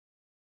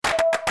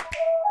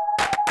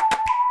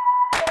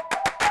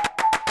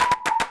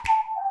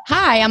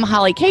Hi, I'm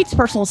Holly Cates,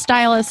 personal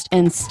stylist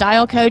and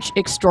style coach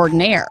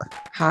extraordinaire.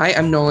 Hi,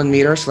 I'm Nolan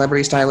Meter,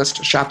 celebrity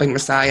stylist, shopping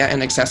messiah,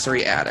 and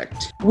accessory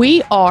addict.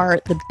 We are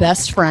the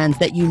best friends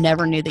that you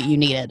never knew that you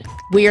needed.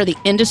 We are the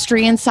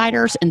industry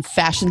insiders and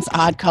fashion's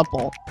odd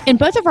couple. In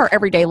both of our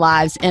everyday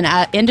lives and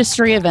at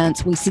industry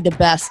events, we see the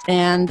best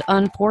and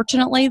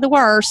unfortunately the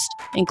worst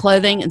in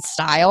clothing and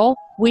style.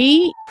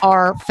 We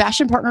are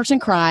fashion partners in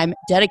crime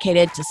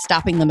dedicated to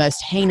stopping the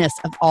most heinous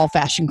of all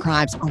fashion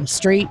crimes on the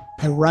street,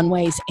 the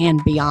runways,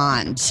 and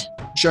beyond.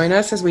 Join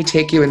us as we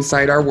take you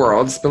inside our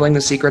world, spilling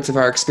the secrets of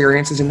our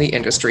experiences in the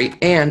industry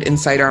and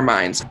inside our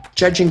minds,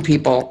 judging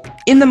people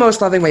in the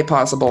most loving way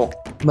possible,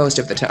 most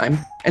of the time,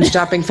 and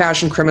stopping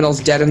fashion criminals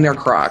dead in their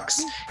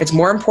Crocs. It's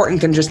more important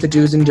than just the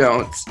do's and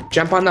don'ts.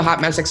 Jump on the Hot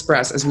Mess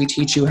Express as we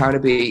teach you how to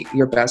be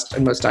your best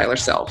and most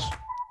stylish self.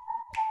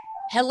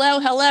 Hello,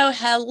 hello,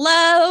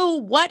 hello.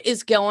 What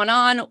is going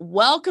on?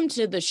 Welcome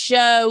to the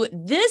show.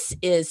 This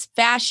is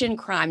Fashion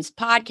Crimes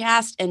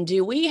Podcast, and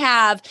do we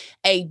have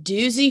a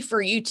doozy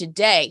for you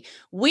today?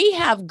 We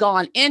have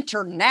gone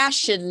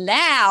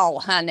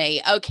international,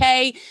 honey,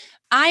 okay?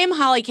 I am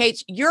Holly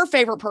Cates, your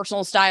favorite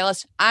personal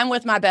stylist. I'm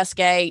with my best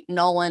gay,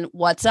 Nolan.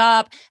 What's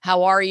up?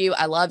 How are you?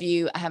 I love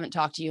you. I haven't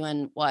talked to you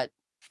in, 4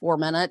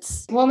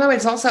 minutes? Well, no,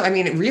 it's also,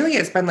 really,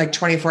 it's been like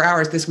 24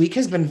 hours. This week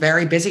has been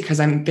very busy because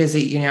I'm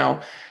busy,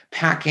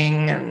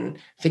 packing and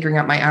figuring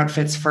out my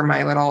outfits for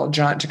my little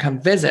jaunt to come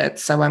visit.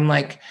 So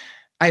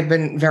I've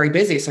been very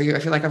busy. So I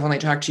feel like I've only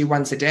talked to you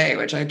once a day,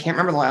 which I can't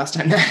remember the last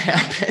time that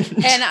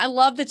happened. And I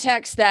love the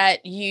text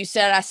that you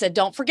said. I said,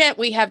 don't forget,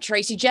 we have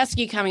Traci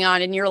Jeske coming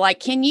on. And you're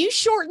like, can you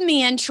shorten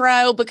the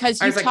intro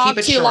because you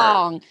talked too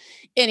long?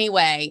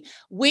 Anyway,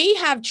 we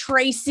have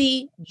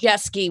Traci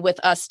Jeske with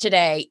us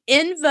today,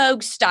 En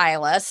Vogue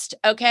Stylist,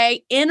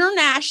 okay?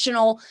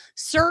 International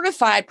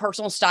certified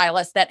personal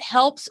stylist that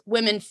helps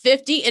women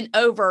 50 and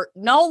over.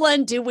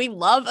 Nolan, do we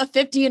love a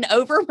 50 and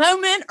over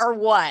moment or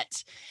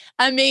what?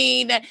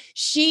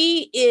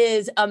 She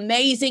is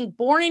amazing.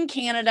 Born in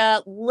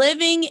Canada,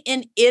 living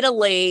in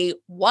Italy.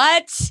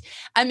 What?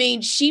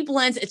 She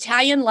blends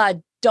Italian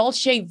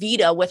dolce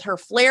vita with her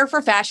flair for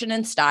fashion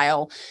and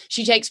style.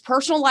 She takes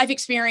personal life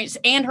experience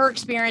and her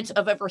experience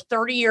of over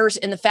 30 years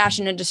in the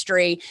fashion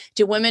industry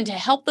to women to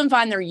help them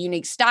find their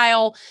unique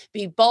style,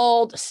 be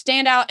bold,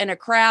 stand out in a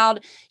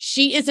crowd.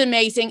 She is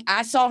amazing.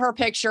 I saw her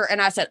picture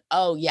and I said,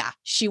 oh yeah,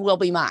 she will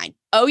be mine.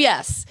 Oh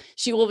yes,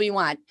 she will be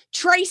mine.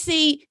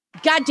 Traci,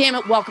 God damn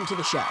it, welcome to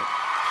the show.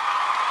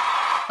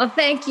 Well,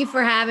 thank you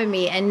for having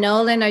me. And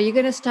Nolan, are you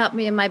going to stop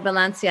me in my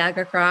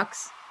Balenciaga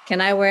Crocs? Can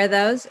I wear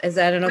those? Is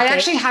that an okay? I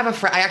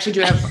actually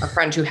do have a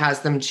friend who has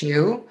them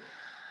too.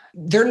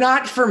 They're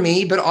not for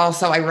me, but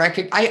also I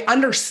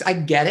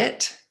get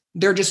it.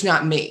 They're just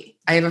not me.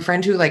 I have a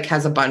friend who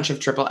has a bunch of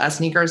triple S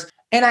sneakers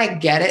and I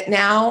get it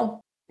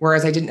now,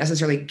 whereas I didn't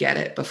necessarily get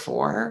it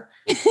before.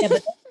 Yeah,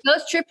 but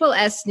those triple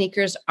S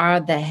sneakers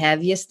are the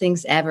heaviest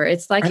things ever.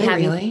 It's like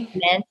having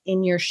cement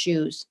in your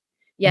shoes.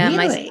 Yeah,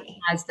 really? My son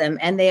has them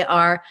and they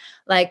are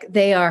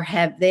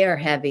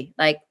heavy.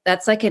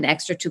 That's like an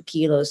extra 2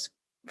 kilos.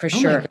 For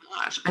sure. Oh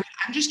my gosh.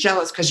 I'm just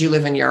jealous because you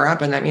live in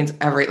Europe and that means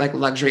every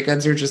luxury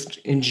goods are just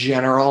in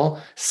general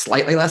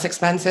slightly less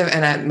expensive.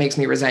 And that makes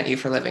me resent you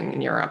for living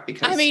in Europe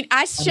because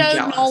I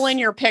showed Nolan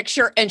your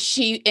picture and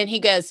he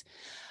goes,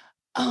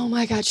 oh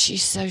my God,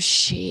 she's so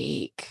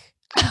chic.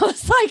 I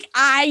was like,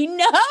 I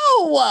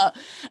know.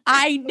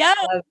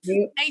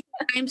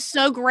 I'm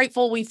so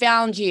grateful we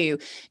found you.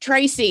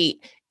 Traci,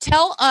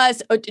 tell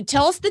us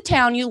the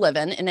town you live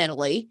in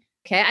Italy.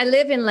 Okay. I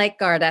live in Lake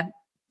Garda.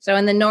 So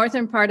in the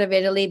northern part of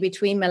Italy,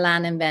 between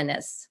Milan and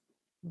Venice.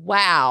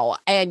 Wow.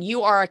 And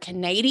you are a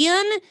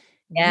Canadian?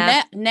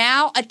 Yeah.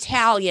 Now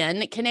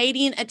Italian,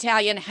 Canadian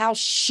Italian. How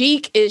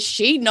chic is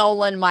she,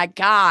 Nolan? My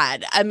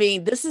God.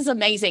 This is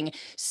amazing.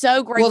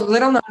 So great. Well,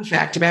 little known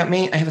fact about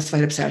me, I have a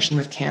slight obsession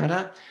with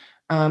Canada.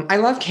 I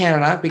love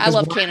Canada because I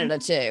love Canada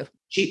too.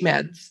 Cheap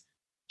meds.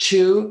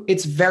 2,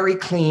 it's very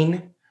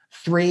clean.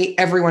 3,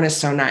 everyone is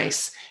so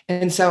nice.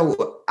 And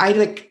so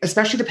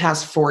especially the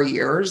past 4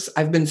 years,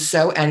 I've been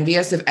so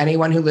envious of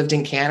anyone who lived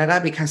in Canada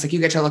because you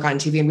get to look on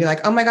TV and be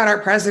like, oh my God, our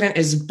president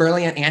is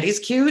brilliant and he's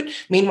cute.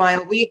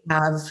 Meanwhile, we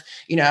have,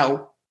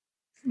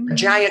 a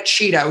giant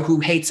Cheeto who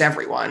hates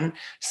everyone.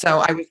 So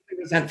I was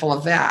resentful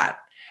of that.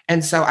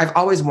 And so I've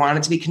always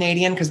wanted to be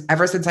Canadian because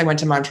ever since I went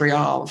to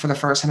Montreal for the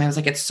first time, I was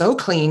like, it's so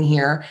clean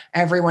here.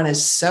 Everyone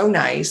is so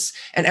nice.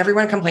 And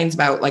everyone complains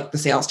about the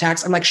sales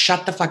tax. I'm like,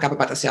 shut the fuck up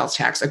about the sales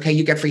tax. Okay.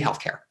 You get free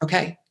healthcare.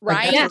 Okay.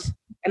 Right.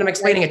 And I'm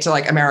explaining it to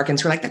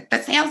Americans who are like,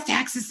 the sales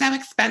tax is so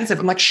expensive.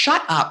 I'm like,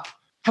 shut up.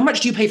 How much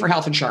do you pay for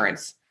health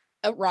insurance?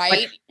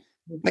 Right.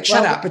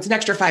 Shut up. It's an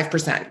extra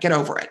 5%. Get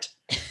over it.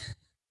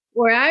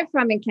 Where I'm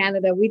from in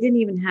Canada, we didn't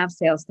even have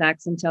sales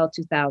tax until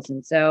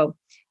 2000.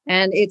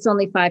 And it's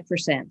only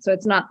 5%. So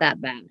it's not that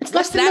bad. It's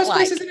less than most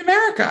places in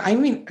America.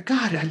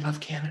 God, I love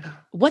Canada.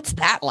 What's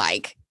that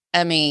like?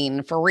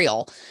 For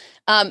real.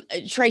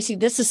 Traci,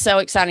 this is so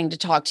exciting to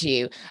talk to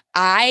you.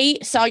 I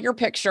saw your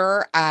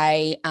picture.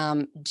 I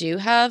do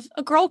have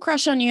a girl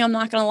crush on you. I'm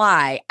not going to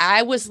lie.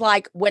 I was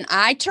like, when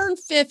I turn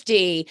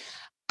 50,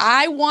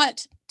 I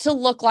want to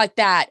look like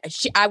that.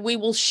 We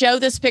will show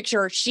this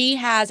picture. She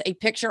has a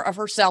picture of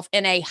herself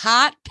in a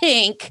hot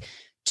pink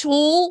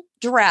tulle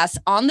dress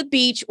on the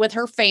beach with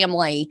her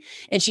family.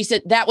 And she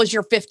said that was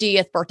your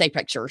 50th birthday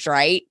pictures,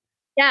 right?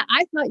 Yeah,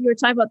 I thought you were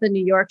talking about the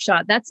New York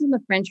shot. That's in the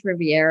French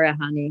Riviera,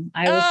 honey.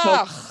 I was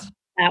told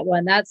that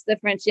one. That's the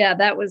French. Yeah,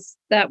 that was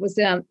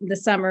the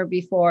summer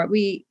before.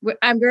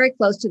 I'm very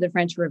close to the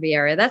French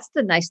Riviera. That's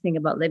the nice thing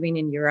about living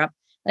in Europe.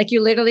 Like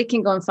you literally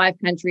can go in 5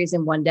 countries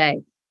in one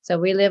day. So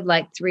we live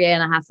like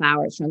 3.5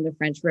 hours from the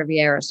French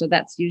Riviera. So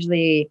that's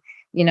usually,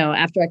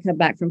 after I come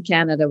back from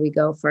Canada, we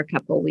go for a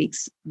couple of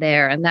weeks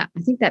there. And I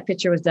think that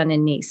picture was done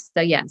in Nice.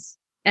 So yes.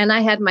 And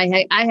I had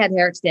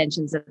hair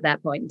extensions at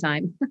that point in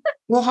time.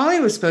 Well, Holly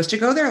was supposed to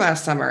go there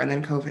last summer and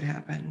then COVID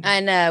happened.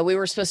 I know. We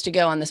were supposed to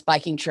go on this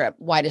biking trip.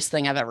 Whitest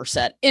thing I've ever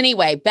said.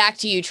 Anyway, back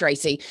to you,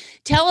 Traci.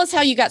 Tell us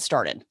how you got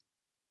started.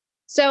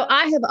 So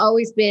I have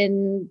always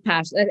been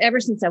passionate ever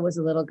since I was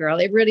a little girl.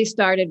 It really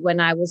started when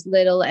I was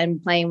little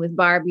and playing with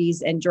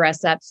Barbies and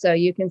dress up. So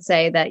you can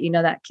say that,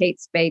 that Kate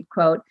Spade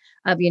quote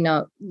of,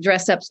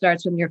 dress up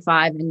starts when you're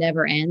 5 and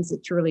never ends.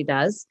 It truly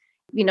does.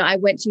 I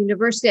went to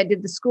university. I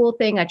did the school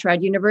thing. I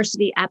tried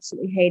university,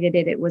 absolutely hated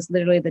it. It was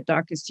literally the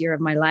darkest year of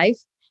my life.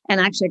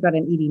 And actually I got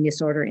an eating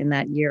disorder in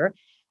that year.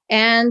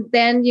 And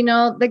then,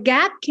 the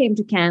Gap came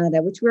to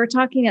Canada, which we were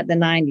talking at the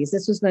 90s.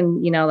 This was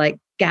when,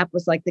 Gap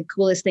was like the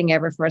coolest thing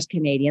ever for us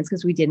Canadians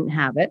because we didn't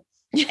have it.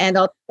 And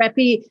all the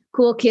preppy,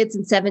 cool kids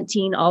in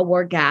 17 all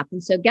wore Gap.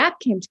 And so Gap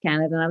came to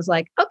Canada and I was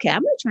like, okay,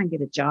 I'm going to try and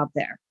get a job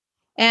there.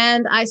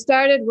 And I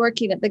started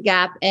working at the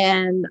Gap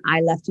and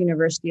I left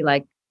university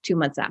like 2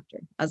 months after.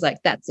 I was like,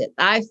 that's it.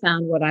 I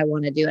found what I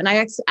want to do. And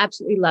I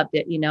absolutely loved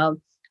it.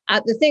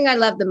 The thing I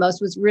loved the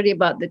most was really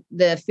about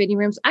the fitting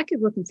rooms. I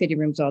could work in fitting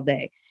rooms all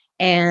day.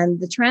 And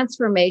the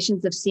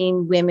transformations of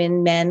seeing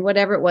women, men,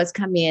 whatever it was,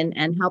 come in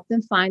and help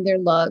them find their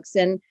looks.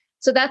 And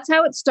so that's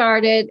how it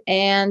started.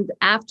 And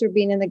after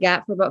being in the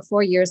Gap for about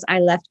 4 years, I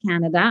left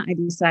Canada. I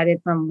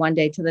decided from one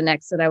day to the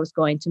next that I was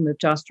going to move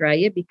to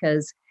Australia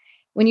because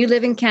when you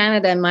live in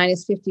Canada and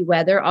 -50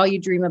 weather, all you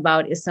dream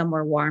about is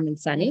somewhere warm and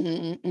sunny.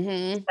 Mm-hmm,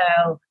 mm-hmm.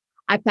 So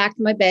I packed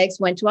my bags,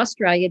 went to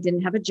Australia,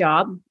 didn't have a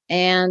job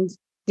and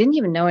didn't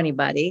even know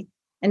anybody.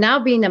 And now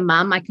being a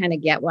mom, I kind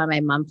of get why my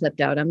mom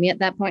flipped out on me at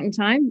that point in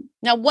time.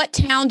 Now, what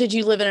town did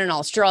you live in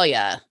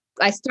Australia?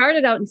 I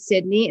started out in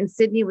Sydney and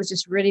Sydney was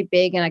just really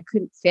big and I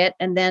couldn't fit.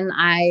 And then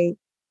I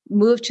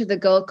moved to the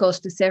Gold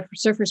Coast to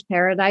Surfers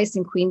Paradise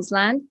in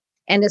Queensland.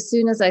 And as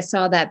soon as I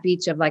saw that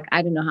beach of like,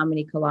 I don't know how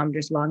many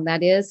kilometers long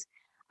that is,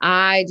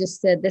 I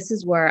just said, this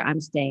is where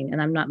I'm staying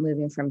and I'm not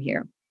moving from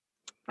here.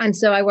 And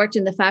so I worked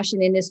in the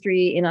fashion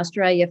industry in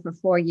Australia for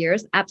 4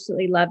 years,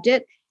 absolutely loved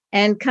it.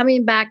 And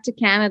coming back to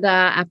Canada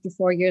after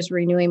 4 years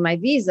renewing my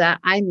visa,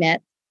 I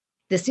met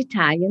this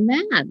Italian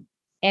man.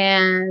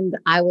 And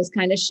I was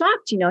kind of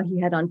shocked. He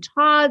had on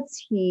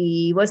Todds.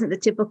 He wasn't the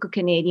typical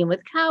Canadian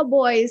with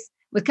cowboy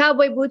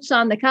boots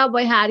on, the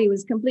cowboy hat. He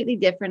was completely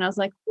different. I was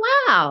like,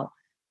 wow,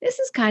 this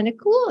is kind of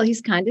cool.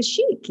 He's kind of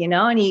chic,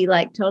 and he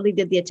like totally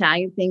did the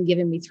Italian thing,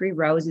 giving me 3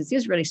 roses. He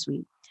was really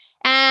sweet.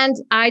 And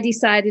I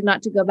decided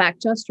not to go back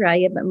to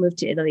Australia, but moved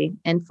to Italy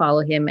and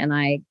follow him. And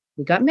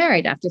we got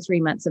married after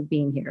 3 months of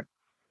being here.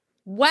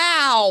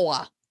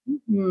 Wow.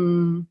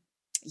 Mm-hmm.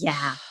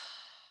 Yeah.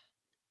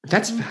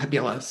 That's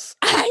fabulous.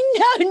 I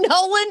know,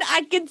 Nolan,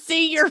 I can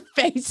see your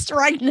face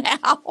right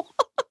now.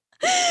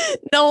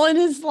 Nolan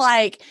is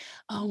like,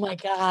 oh my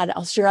God,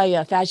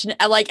 Australia fashion.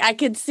 I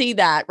could see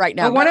that right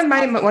now. Well, one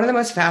of the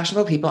most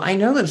fashionable people I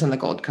know lives on the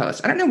Gold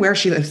Coast. I don't know where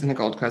she lives in the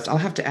Gold Coast. I'll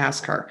have to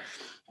ask her.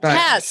 But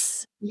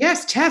Tess.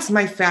 Yes, Tess,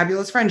 my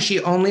fabulous friend. She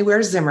only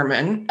wears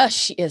Zimmerman. Oh,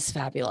 she is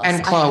fabulous.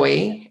 And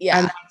Chloe.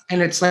 Yeah.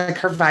 And it's like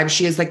her vibe.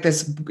 She is like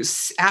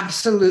this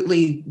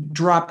absolutely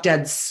drop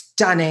dead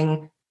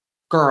stunning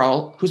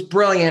girl who's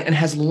brilliant and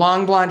has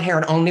long blonde hair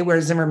and only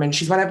wears Zimmerman.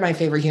 She's one of my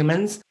favorite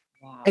humans.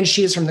 Wow. And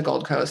she is from the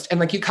Gold Coast. And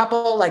like you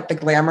couple like the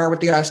glamour with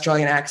the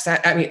Australian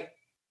accent. I mean,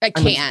 I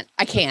can't.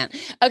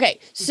 Okay.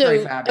 So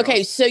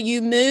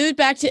you moved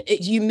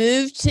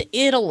to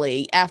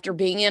Italy after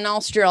being in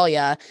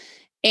Australia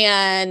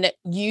and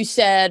you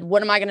said,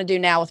 what am I going to do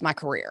now with my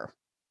career?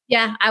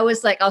 Yeah, I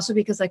was like, also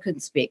because I couldn't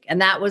speak. And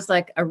that was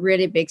like a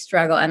really big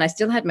struggle. And I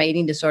still had my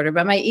eating disorder,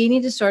 but my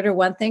eating disorder,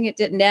 one thing, it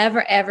did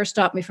never, ever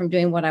stop me from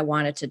doing what I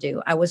wanted to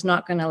do. I was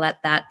not going to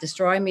let that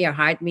destroy me or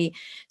hide me.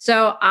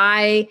 So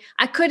I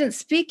couldn't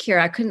speak here.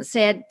 I couldn't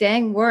say a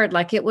dang word.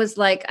 Like it was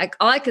like,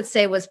 all I could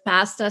say was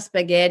pasta,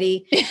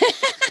 spaghetti,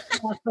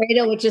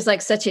 Alfredo, which is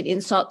like such an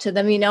insult to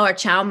them, or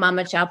ciao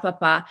mama, ciao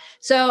papa.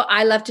 So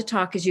I love to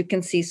talk, as you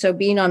can see. So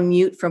being on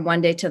mute from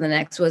one day to the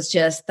next was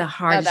just the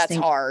hardest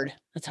thing. Hard.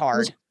 That's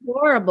hard. It was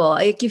horrible.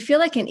 Like you feel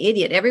like an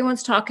idiot.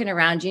 Everyone's talking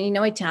around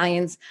you.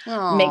 Italians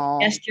make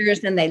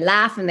gestures and they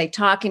laugh and they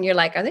talk and you're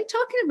like, are they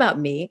talking about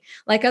me?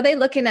 Like, are they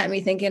looking at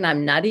me thinking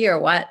I'm nutty or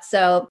what?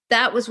 So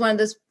that was one of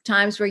those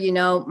times where,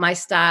 my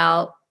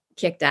style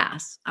kicked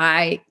ass.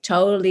 I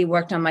totally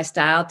worked on my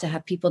style to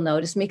have people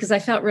notice me because I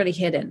felt really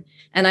hidden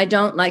and I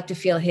don't like to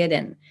feel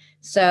hidden.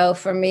 So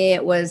for me,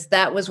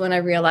 that was when I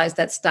realized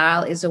that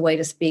style is a way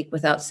to speak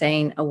without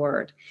saying a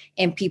word.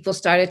 And people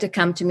started to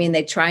come to me and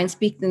they try and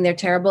speak in their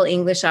terrible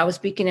English. I was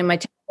speaking in my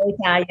terrible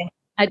Italian.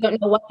 I don't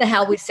know what the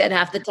hell we said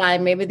half the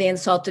time. Maybe they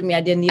insulted me.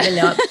 I didn't even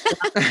know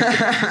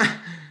it.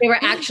 They were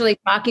actually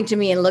talking to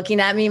me and looking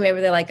at me.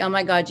 Maybe they're like, oh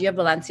my God, you have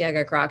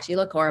Balenciaga Crocs. You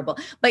look horrible.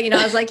 But,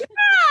 I was like, yeah,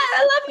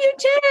 I love you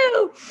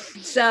too.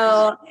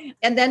 So,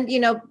 and then,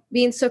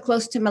 being so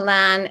close to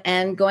Milan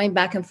and going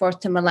back and forth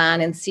to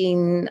Milan and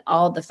seeing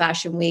all the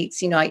fashion weeks,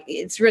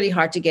 it's really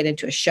hard to get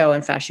into a show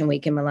in Fashion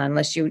Week in Milan,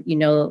 unless if you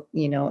know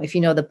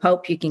the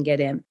Pope, you can get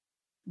in.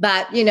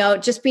 But,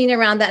 just being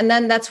around that. And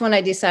then that's when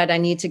I decided I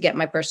need to get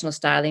my personal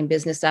styling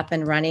business up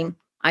and running.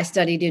 I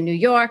studied in New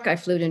York. I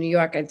flew to New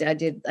York.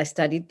 I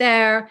studied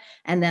there.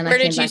 And then where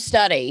did you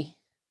study?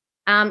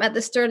 At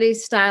the Sterling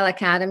Style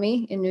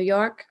Academy in New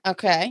York.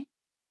 Okay.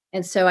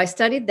 And so I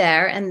studied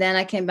there. And then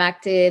I came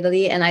back to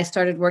Italy and I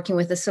started working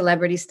with a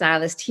celebrity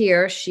stylist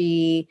here.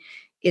 She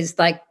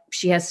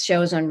has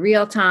shows on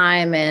Real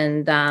Time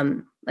and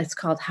it's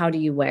called How Do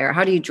You Wear?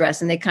 How Do You Dress?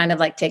 And they kind of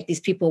like take these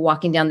people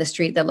walking down the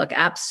street that look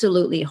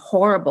absolutely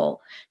horrible.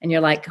 And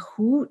you're like,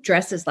 who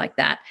dresses like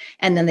that?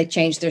 And then they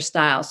change their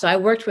style. So I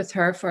worked with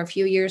her for a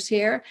few years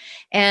here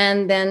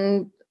and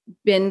then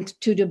been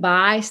to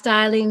Dubai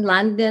styling,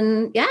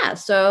 London. Yeah.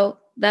 So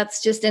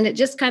that's and it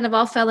just kind of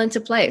all fell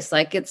into place.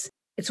 Like it's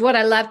what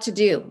I love to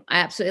do. I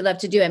absolutely love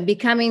to do. And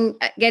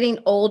getting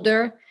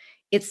older,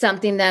 it's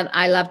something that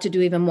I love to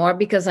do even more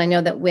because I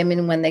know that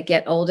women, when they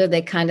get older,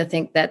 they kind of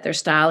think that their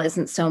style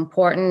isn't so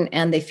important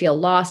and they feel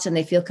lost and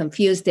they feel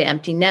confused, the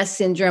empty nest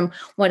syndrome.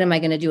 What am I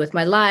going to do with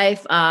my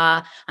life?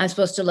 I'm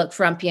supposed to look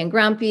frumpy and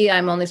grumpy.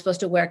 I'm only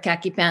supposed to wear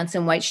khaki pants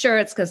and white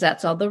shirts because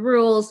that's all the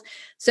rules.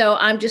 So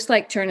I'm just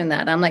like turning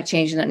that. I'm like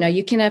changing that. No,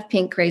 you can have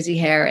pink, crazy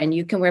hair and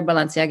you can wear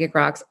Balenciaga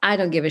Crocs. I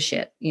don't give a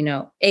shit.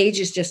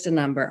 Age is just a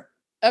number.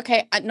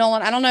 Okay,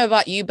 Nolan, I don't know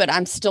about you, but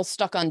I'm still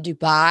stuck on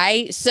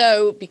Dubai.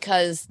 So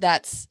because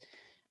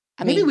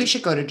maybe we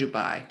should go to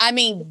Dubai.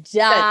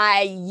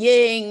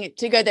 Dying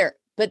to go there.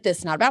 But this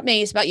is not about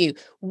me. It's about you.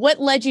 What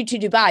led you to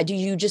Dubai? Do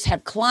you just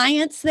have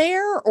clients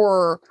there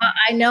or?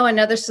 I know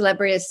another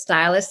celebrity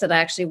stylist that I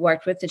actually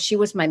worked with, and she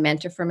was my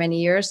mentor for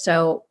many years.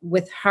 So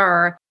with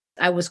her,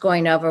 I was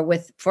going over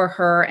for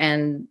her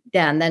and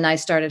then I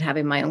started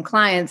having my own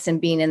clients and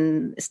being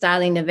in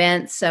styling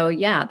events. So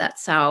yeah,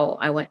 that's how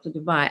I went to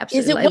Dubai.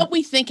 Absolutely. Is it what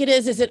we think it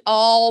is? Is it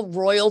all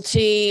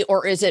royalty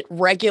or is it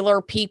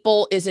regular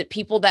people? Is it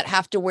people that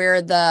have to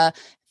wear the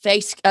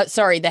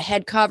the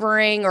head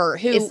covering or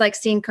who? It's like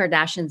seeing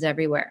Kardashians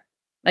everywhere.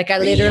 Like I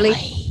literally,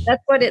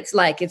 that's what it's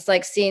like. It's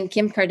like seeing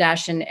Kim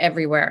Kardashian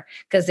everywhere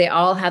because they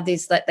all have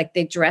these, like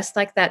they dress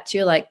like that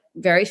too, like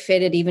very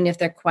fitted, even if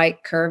they're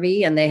quite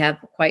curvy and they have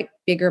quite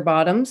bigger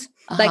bottoms.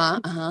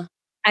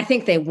 I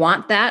think they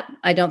want that.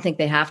 I don't think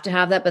they have to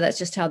have that, but that's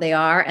just how they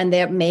are. And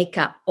their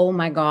makeup, oh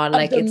my God.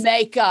 Like it's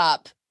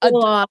makeup.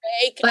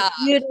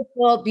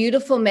 Beautiful,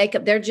 beautiful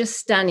makeup. They're just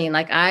stunning.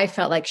 Like I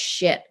felt like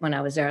shit when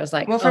I was there. I was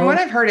like, well, from what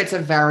I've heard, it's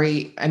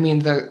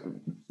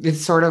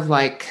it's sort of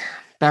like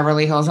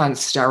Beverly Hills on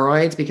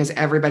steroids because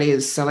everybody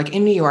is so like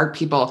in New York,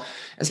 people,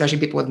 especially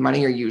people with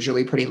money, are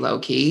usually pretty low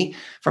key.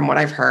 From what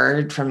I've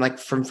heard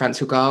from friends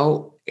who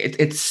go,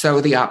 it's so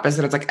the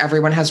opposite. It's like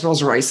everyone has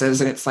Rolls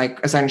Royces and it's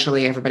like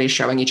essentially everybody's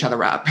showing each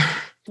other up.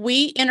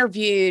 We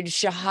interviewed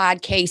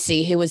Shahad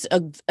Casey, who was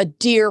a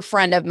dear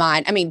friend of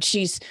mine. I mean,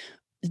 she's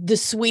the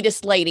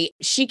sweetest lady.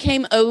 She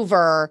came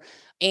over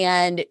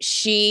and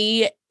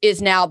she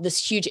is now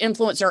this huge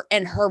influencer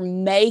and her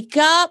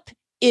makeup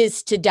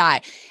is to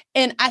die.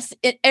 And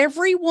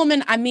every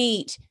woman I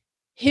meet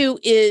who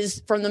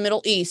is from the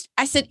Middle East,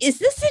 I said, is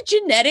this a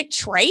genetic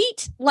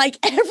trait? Like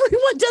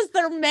everyone does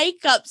their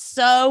makeup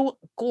so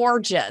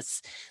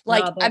gorgeous.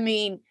 Like,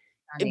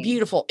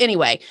 beautiful.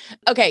 Anyway.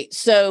 Okay.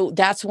 So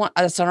that's on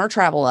our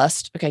travel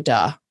list. Okay.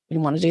 Duh. We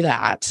didn't want to do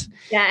that.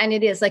 Yeah. And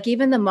it is like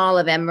even the Mall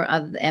of the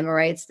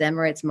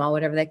Emirates Mall,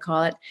 whatever they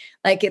call it.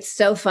 Like, it's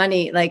so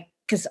funny. Like,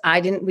 cause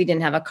we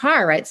didn't have a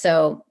car. Right.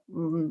 So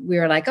we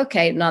were like,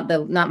 okay, not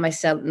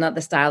the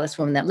stylist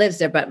woman that lives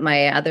there, but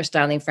my other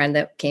styling friend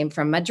that came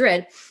from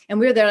Madrid. And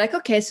we were there like,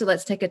 okay, so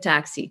let's take a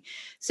taxi.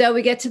 So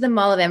we get to the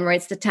Mall of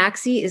Emirates. The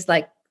taxi is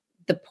like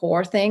the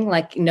poor thing.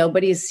 Like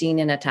nobody is seen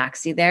in a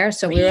taxi there.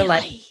 So we were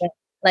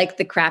like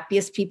the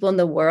crappiest people in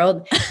the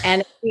world.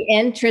 And the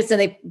entrance,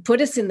 and they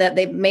put us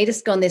they made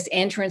us go in this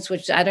entrance,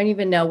 which I don't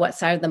even know what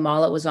side of the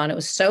mall it was on. It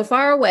was so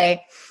far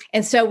away.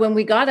 And so when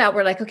we got out,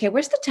 we're like, okay,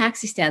 where's the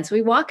taxi stand? So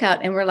we walk out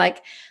and we're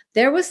like,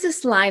 There was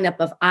this lineup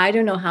of, I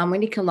don't know how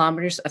many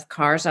kilometers of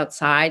cars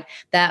outside,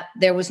 that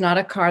there was not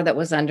a car that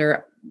was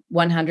under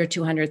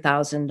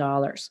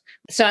 $100,000-$200,000.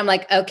 So I'm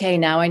like, okay,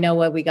 now I know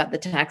where we got the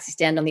taxi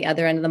stand on the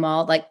other end of the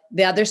mall. Like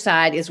the other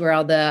side is where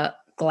all the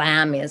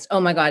glam is.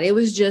 Oh my God. It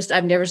was just,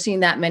 I've never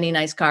seen that many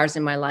nice cars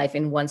in my life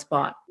in one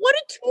spot. What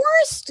do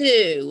tourists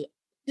do?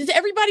 Does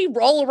everybody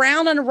roll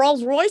around on a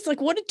Rolls Royce?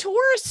 Like, what do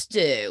tourists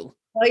do?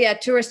 Oh yeah,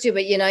 tourists too,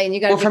 but and you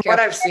got to be from careful. what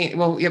I've seen,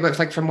 but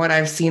like from what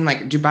I've seen,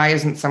 like Dubai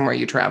isn't somewhere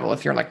you travel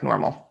if you're like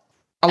normal.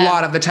 A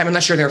lot of the time,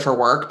 unless you're there for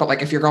work, but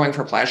like if you're going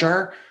for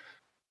pleasure,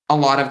 a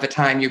lot of the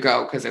time you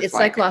go because it's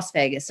like Las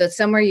Vegas. So it's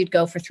somewhere you'd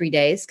go for 3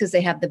 days because they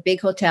have the big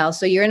hotel.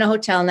 So you're in a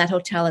hotel and that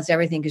hotel has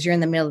everything because you're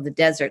in the middle of the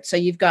desert. So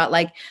you've got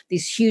like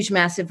these huge,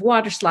 massive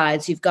water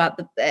slides. You've got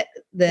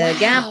the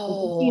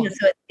gamble.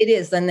 So it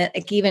is. And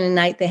like even at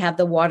night they have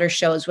the water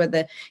shows where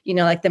the,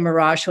 like the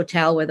Mirage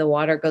Hotel where the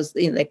water goes,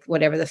 like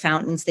whatever the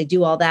fountains, they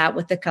do all that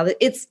with the color.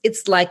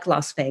 It's like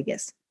Las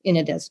Vegas in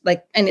a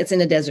desert, and it's in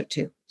a desert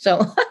too.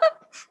 So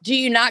do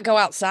you not go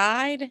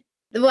outside?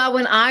 Well,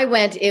 when I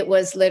went, it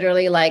was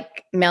literally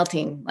like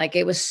melting. Like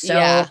it was so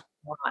hot.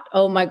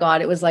 Oh my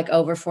God. It was like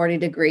over 40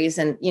 degrees.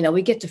 And,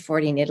 we get to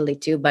 40 in Italy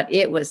too, but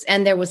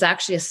and there was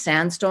actually a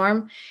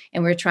sandstorm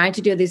and we were trying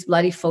to do these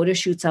bloody photo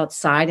shoots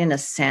outside in a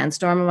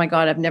sandstorm. Oh my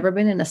God. I've never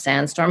been in a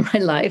sandstorm in my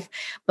life,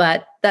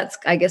 but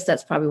I guess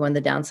that's probably one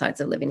of the downsides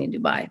of living in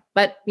Dubai.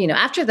 But,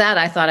 after that,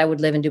 I thought I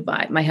would live in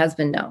Dubai. My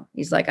husband, no,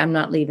 he's like, I'm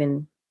not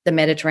leaving the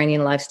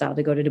Mediterranean lifestyle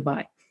to go to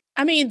Dubai.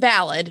 I mean,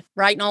 valid,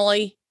 right,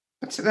 Nolly?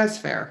 That's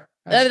fair.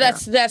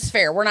 That's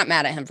fair. We're not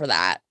mad at him for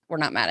that.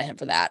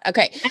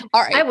 Okay.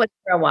 All right. I was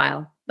for a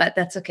while, but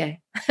that's okay.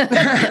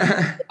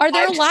 Are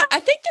there a lot? I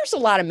think there's a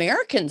lot of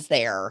Americans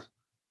there.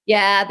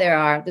 Yeah, there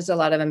are. There's a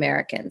lot of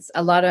Americans,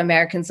 a lot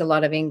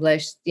of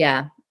English.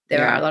 Yeah,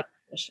 there are a lot of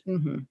English.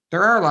 Mm-hmm.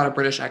 There are a lot of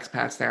British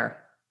expats there.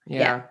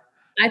 Yeah.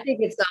 I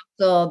think it's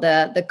also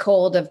the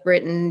cold of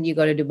Britain. You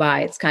go to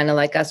Dubai. It's kind of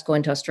like us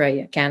going to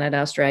Australia, Canada,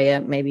 Australia,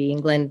 maybe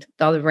England.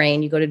 All the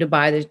rain. You go to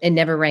Dubai. It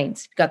never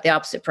rains. You've got the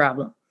opposite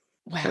problem.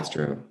 Wow. That's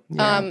true.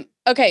 Yeah.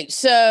 Okay.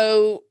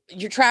 So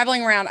you're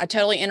traveling around. I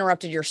totally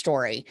interrupted your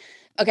story.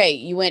 Okay.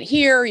 You went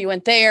here, you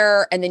went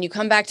there, and then you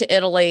come back to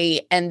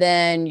Italy and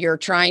then you're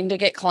trying to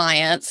get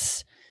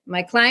clients.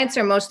 My clients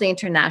are mostly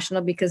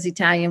international because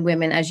Italian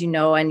women, as you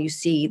know, and you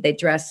see, they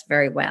dress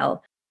very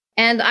well.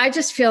 And I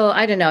just feel,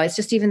 I don't know, it's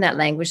just even that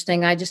language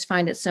thing. I just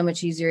find it so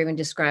much easier even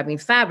describing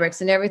fabrics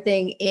and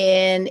everything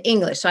in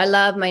English. So I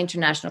love my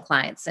international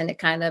clients and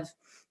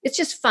it's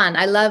just fun.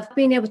 I love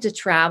being able to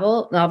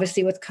travel. And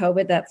obviously with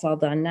COVID, that's all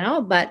done now.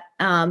 But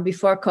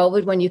before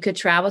COVID, when you could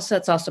travel, so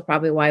that's also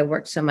probably why I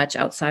worked so much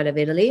outside of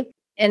Italy.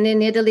 And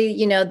in Italy,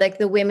 like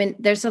the women,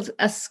 there's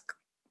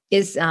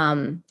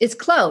it's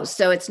closed.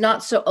 So it's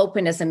not so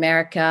open as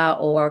America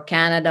or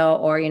Canada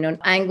or,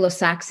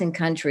 Anglo-Saxon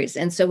countries.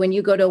 And so when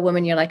you go to a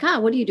woman, you're like,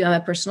 what do you do?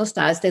 I'm a personal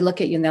stylist. They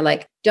look at you and they're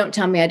like, don't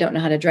tell me I don't know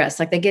how to dress.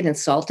 Like they get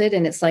insulted.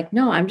 And it's like,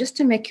 no, I'm just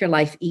to make your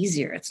life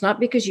easier. It's not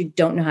because you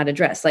don't know how to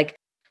dress. Like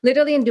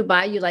literally in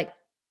Dubai,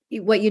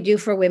 what you do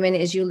for women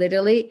is you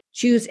literally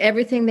choose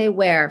everything they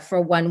wear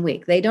for 1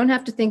 week. They don't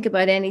have to think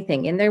about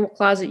anything. In their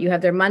closet, you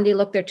have their Monday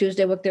look, their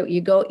Tuesday look, you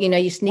go,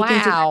 you sneak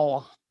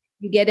into,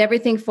 you get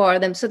everything for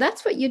them. So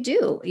that's what you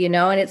do,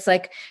 and it's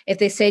like, if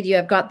they say to you,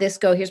 I've got this,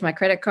 go, here's my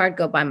credit card,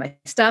 go buy my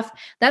stuff.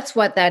 That's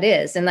what that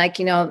is. And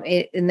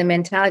in the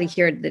mentality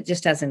here, that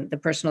just the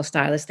personal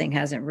stylist thing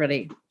hasn't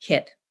really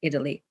hit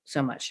Italy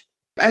so much.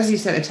 As you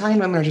said, Italian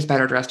women are just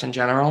better dressed in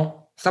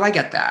general. So I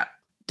get that.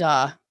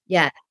 Duh.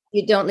 Yeah.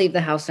 You don't leave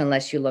the house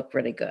unless you look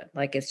really good.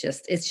 Like it's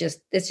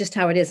just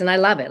how it is. And I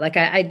love it. Like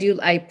I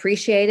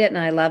appreciate it. And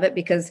I love it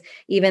because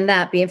even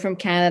that being from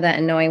Canada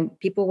and knowing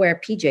people wear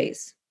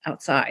PJs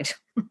outside.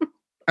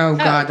 Oh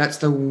God, that's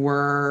the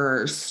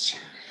worst.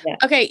 Yeah.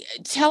 Okay.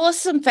 Tell us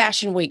some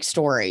Fashion Week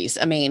stories.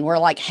 I mean, we're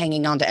like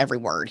hanging on to every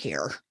word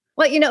here.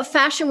 Well,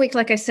 Fashion Week,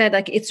 like I said,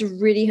 like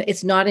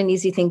it's not an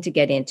easy thing to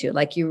get into.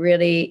 Like you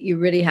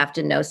really have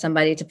to know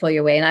somebody to pull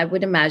your way. And I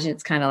would imagine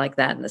it's kind of like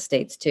that in the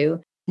States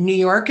too. New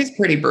York is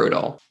pretty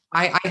brutal.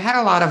 I had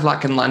a lot of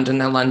luck in London.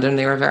 In London,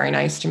 they were very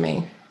nice to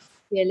me.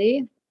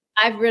 Really?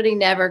 I've really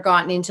never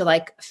gotten into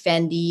like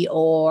Fendi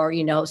or,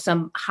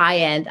 some high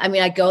end. I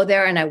mean, I go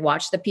there and I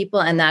watch the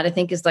people and that I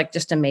think is like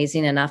just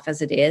amazing enough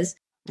as it is.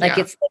 Like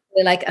it's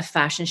like a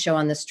fashion show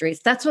on the streets.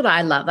 That's what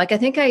I love. Like, I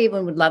think I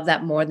even would love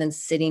that more than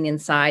sitting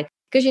inside.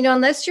 Because,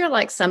 unless you're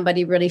like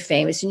somebody really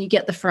famous and you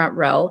get the front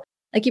row,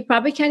 like you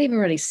probably can't even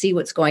really see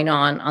what's going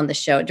on the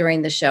show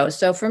during the show.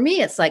 So for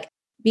me, it's like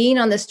being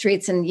on the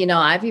streets and,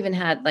 I've even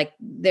had like,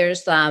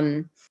 there's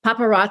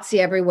paparazzi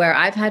everywhere.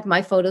 I've had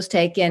my photos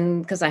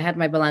taken because I had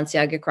my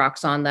Balenciaga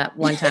Crocs on that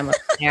one time I was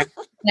there.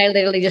 And I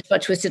literally just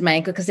twisted my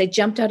ankle because they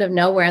jumped out of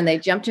nowhere and they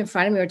jumped in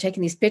front of me. We were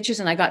taking these pictures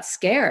and I got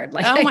scared.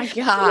 Like, oh my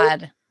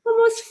God. I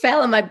almost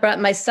fell.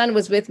 And my son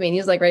was with me and he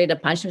was like ready to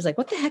punch me. He was like,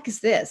 what the heck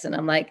is this? And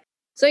I'm like,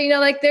 so,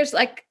 like, there's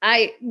like,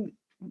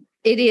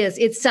 It is.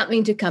 It's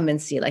something to come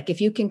and see. Like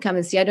if you can come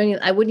and see,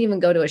 I wouldn't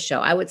even go to a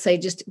show. I would say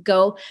just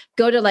go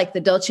to like the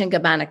Dolce &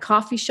 Gabbana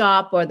coffee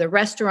shop or the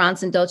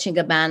restaurants in Dolce &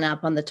 Gabbana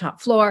up on the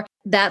top floor.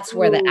 That's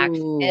where the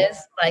action is.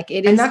 Like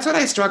it is. And that's what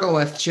I struggle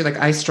with too. Like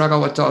I struggle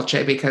with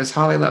Dolce because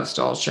Holly loves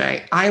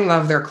Dolce. I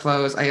love their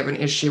clothes. I have an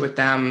issue with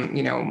them,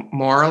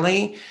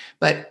 morally,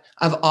 but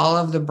of all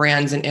of the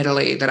brands in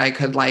Italy that I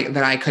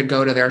could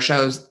go to their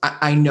shows,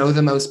 I know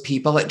the most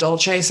people at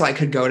Dolce, so I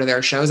could go to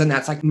their shows. And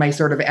that's like my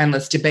sort of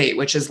endless debate,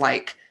 which is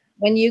like,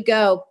 when you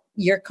go,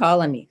 you're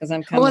calling me because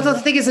I'm coming. Well, the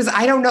thing is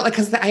I don't know, like,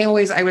 because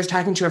I was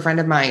talking to a friend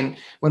of mine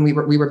when we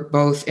were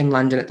both in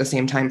London at the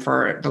same time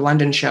for the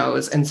London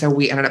shows. And so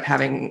we ended up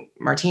having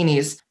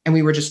martinis and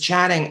we were just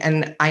chatting.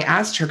 And I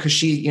asked her, because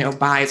she,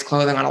 buys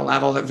clothing on a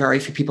level that very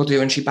few people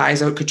do. And she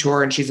buys haute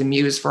couture and she's a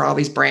muse for all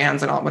these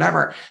brands and all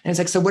whatever. And it's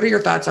like, so what are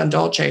your thoughts on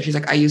Dolce? She's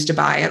like, I used to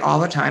buy it all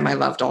the time. I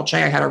love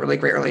Dolce. I had a really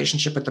great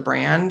relationship with the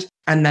brand.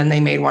 And then they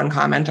made one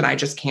comment that I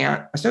just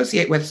can't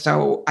associate with.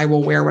 So I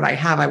will wear what I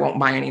have. I won't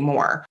buy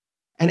anymore.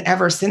 And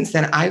ever since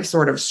then, I've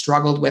sort of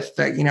struggled with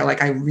the,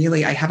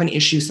 I have an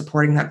issue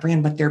supporting that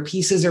brand, but their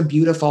pieces are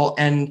beautiful.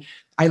 And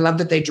I love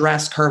that they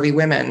dress curvy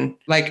women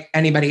like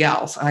anybody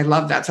else. I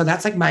love that. So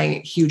that's like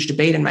my huge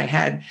debate in my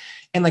head.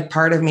 And like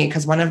part of me,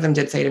 because one of them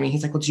did say to me,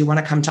 he's like, well, do you want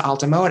to come to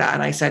Alta Moda?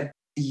 And I said,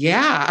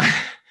 yeah,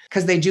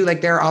 because they do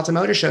like their Alta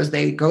Moda shows.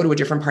 They go to a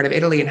different part of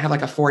Italy and have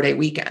like a 4-day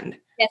weekend.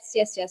 Yes.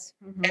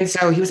 Mm-hmm. And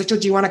so he was like,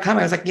 do you want to come?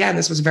 I was like, yeah. And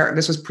this was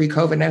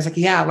pre-COVID. And I was like,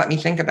 yeah, let me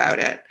think about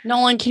it.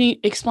 Nolan, can you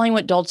explain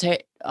what Dolce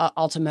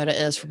Alta Moda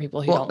is for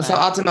people who don't know? So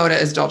Alta Moda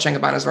is Dolce &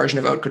 Gabbana's version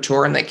of haute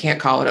couture, and they can't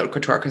call it haute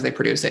couture because they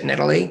produce it in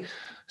Italy.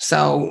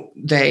 So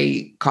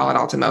they call it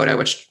Alta Moda,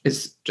 which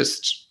is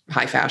just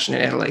high fashion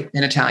in Italy,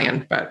 in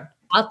Italian. But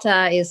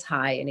Alta is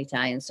high in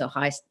Italian, so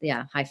high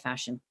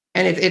fashion.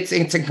 And it's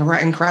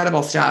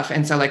incredible stuff.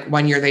 And so like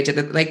one year they did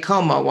it Lake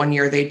Como, one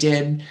year they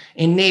did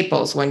in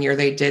Naples, one year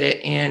they did it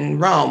in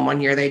Rome,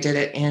 one year they did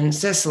it in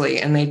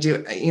Sicily. And they do,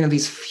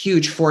 these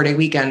huge 4-day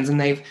weekends.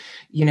 And they've,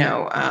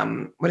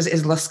 what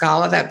is La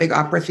Scala, that big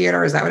opera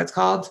theater? Is that what it's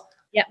called?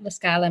 Yeah, La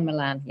Scala in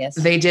Milan, yes.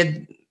 They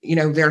did,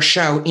 their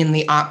show in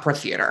the opera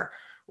theater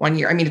one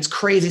year. I mean, it's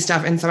crazy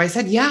stuff. And so I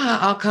said, yeah,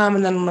 I'll come.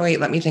 And then wait,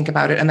 let me think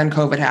about it. And then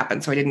COVID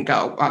happened. So I didn't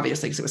go,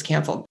 obviously, because it was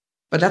canceled.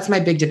 But that's my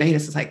big debate.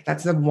 Is like,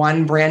 that's the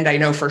one brand I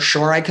know for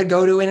sure I could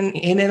go to in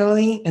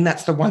Italy. And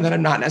that's the one that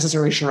I'm not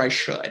necessarily sure I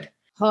should.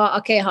 Oh,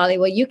 okay, Holly.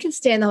 Well, you can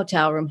stay in the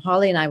hotel room.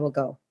 Holly and I will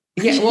go.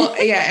 Yeah,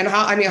 well, yeah. And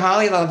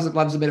Holly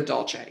loves a bit of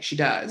Dolce. She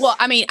does. Well,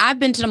 I've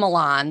been to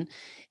Milan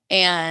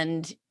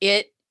and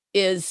it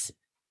is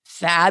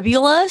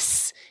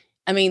fabulous.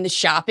 The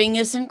shopping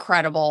is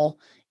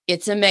incredible.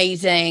 It's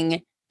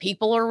amazing.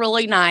 People are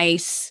really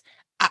nice.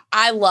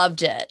 I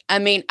loved it.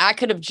 I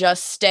could have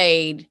just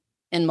stayed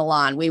in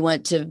Milan. We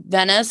went to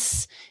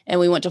Venice and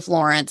we went to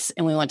Florence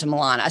and we went to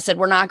Milan. I said,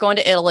 we're not going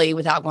to Italy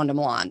without going to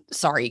Milan.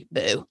 Sorry,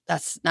 boo.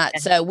 That's not.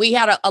 So we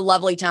had a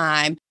lovely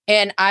time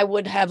and I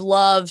would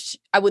love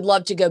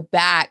to go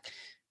back.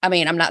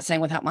 I'm not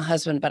saying without my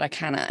husband, but I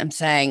kind of am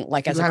saying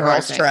like as a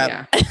girl's trip.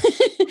 Yeah.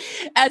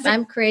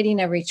 I'm creating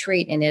a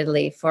retreat in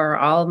Italy for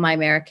all of my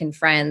American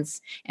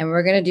friends, and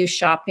we're going to do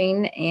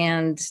shopping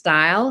and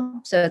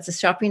style. So it's a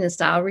shopping and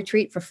style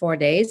retreat for 4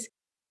 days.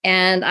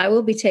 And I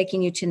will be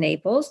taking you to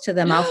Naples, to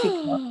the Amalfi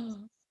Coast,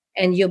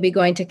 and you'll be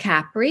going to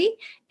Capri.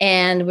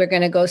 And we're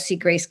going to go see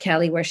Grace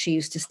Kelly, where she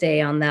used to stay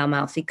on the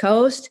Amalfi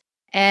Coast.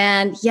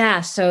 And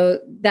yeah, so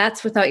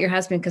that's without your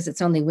husband because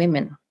it's only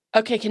women.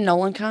 Okay, can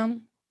Nolan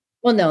come?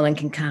 Well, Nolan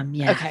can come,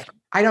 yeah. Okay.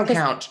 I don't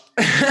count.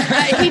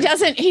 He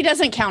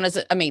doesn't count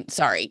as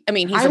sorry.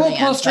 He's I will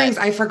pull strings.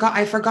 I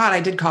forgot.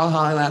 I did call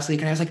Holly last week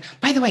and I was like,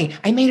 by the way,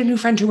 I made a new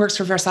friend who works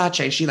for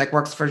Versace. She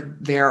works for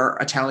their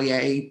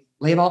atelier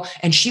label.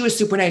 And she was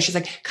super nice. She's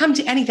like, come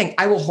to anything.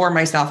 I will whore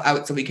myself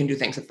out so we can do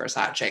things with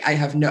Versace.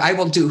 I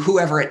will do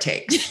whoever it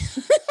takes.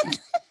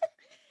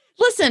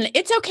 Listen,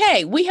 it's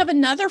okay. We have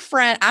another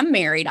friend. I'm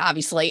married,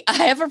 obviously.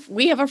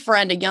 We have a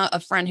friend, a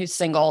friend who's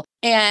single.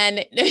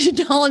 And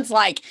Nolan's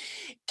like,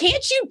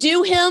 can't you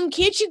do him?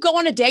 Can't you go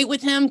on a date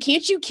with him?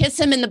 Can't you kiss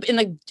him in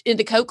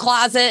the coat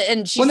closet?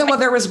 And she's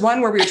there was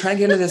one where we were trying to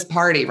get into this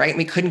party, right? And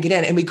we couldn't get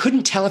in and we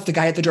couldn't tell if the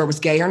guy at the door was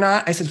gay or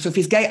not. I said, so if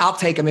he's gay, I'll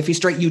take him. If he's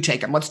straight, you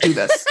take him. Let's do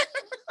this.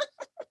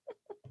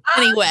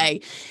 Anyway,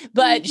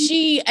 but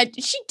she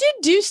did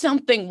do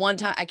something one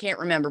time. I can't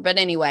remember, but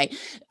anyway,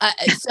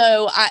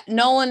 so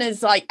Nolan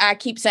is like, I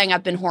keep saying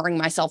I've been whoring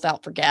myself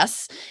out for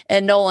guests,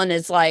 and Nolan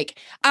is like,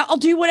 I'll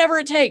do whatever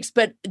it takes.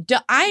 But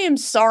I am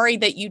sorry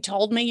that you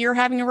told me you're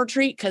having a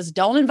retreat because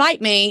don't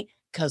invite me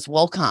because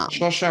we'll come.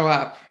 She'll show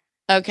up.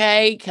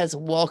 Okay, because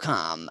we'll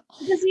come.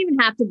 It doesn't even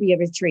have to be a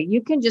retreat. You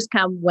can just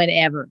come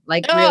whenever.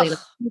 Really,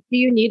 do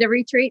you need a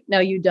retreat? No,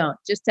 you don't.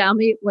 Just tell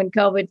me when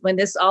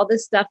all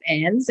this stuff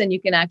ends and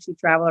you can actually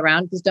travel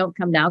around. Because don't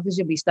come now because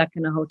you'll be stuck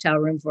in a hotel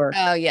room for.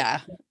 Oh yeah.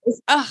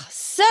 I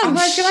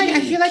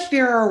feel like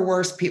there are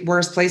worse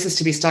places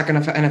to be stuck in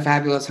a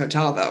fabulous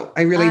hotel, though.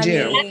 I really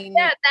do.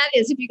 That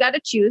is, if you got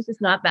to choose, it's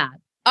not bad.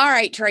 All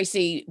right,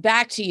 Traci,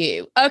 back to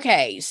you.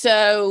 Okay.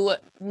 So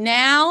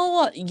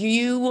now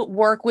you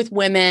work with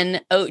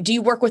women. Oh, do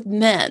you work with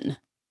men?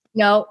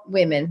 No,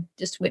 women,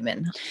 just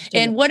women.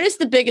 And what is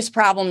the biggest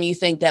problem you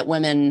think that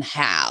women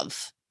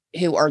have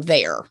who are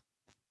there?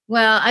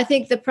 Well, I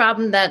think the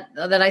problem that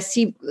I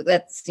see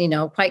that's,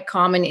 quite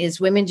common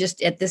is women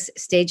just at this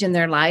stage in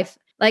their life,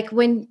 like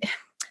when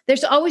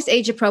there's always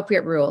age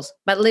appropriate rules,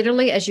 but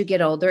literally as you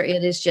get older,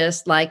 it is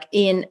just like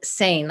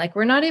insane. Like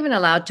we're not even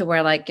allowed to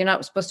wear, like, you're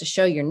not supposed to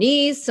show your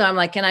knees. So I'm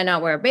like, can I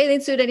not wear a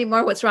bathing suit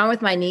anymore? What's wrong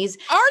with my knees?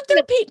 Aren't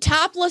there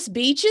topless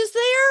beaches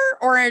there?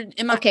 Or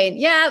am I? Okay.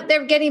 Yeah,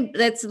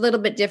 that's a little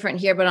bit different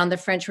here, but on the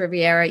French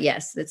Riviera,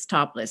 yes, it's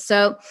topless.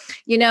 So,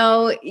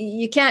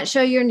 you can't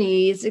show your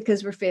knees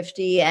because we're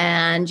 50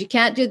 and you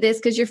can't do this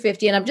because you're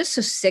 50. And I'm just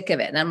so sick of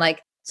it. And I'm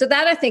like, so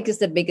that I think is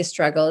the biggest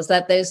struggle, is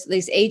that there's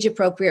these age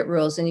appropriate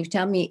rules, and you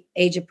tell me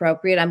age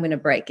appropriate, I'm going to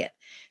break it.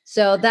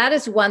 So that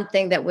is one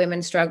thing that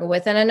women struggle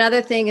with. And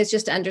another thing is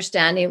just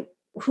understanding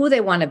who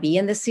they want to be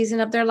in this season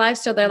of their life.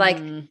 So they're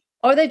like,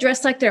 or they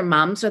dress like their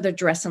moms, or they're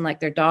dressing like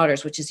their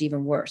daughters, which is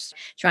even worse.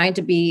 Trying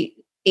to be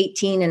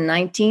 18 and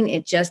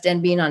 19,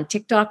 and being on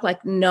TikTok,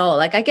 like, no,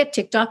 like I get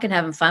TikTok and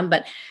having fun,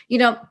 but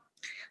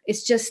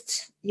it's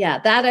just,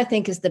 that I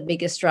think is the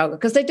biggest struggle,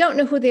 because they don't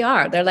know who they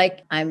are. They're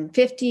like, I'm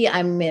 50,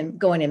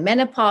 going in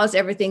menopause,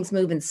 everything's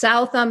moving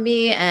south on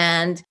me.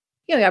 And,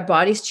 our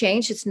bodies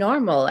change. It's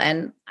normal.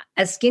 And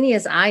as skinny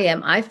as I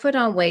am, I've put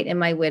on weight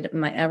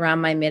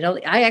around my middle.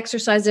 I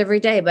exercise every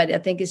day, but I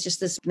think it's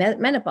just this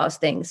menopause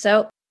thing.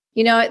 So,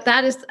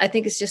 that is, I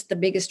think it's just the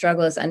biggest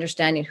struggle, is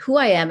understanding who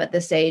I am at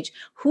this age,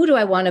 who do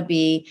I want to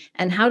be,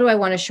 and how do I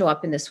want to show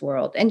up in this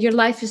world? And your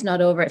life is not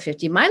over at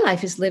 50. My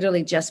life is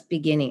literally just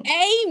beginning.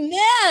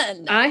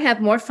 Amen. I have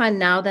more fun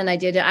now than I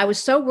did. I was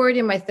so worried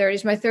in my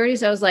 30s. My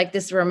 30s, I was like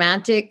this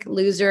romantic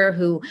loser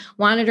who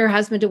wanted her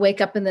husband to wake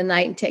up in the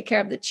night and take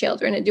care of the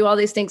children and do all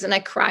these things. And I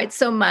cried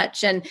so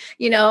much. And,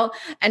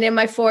 and in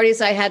my 40s,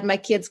 I had my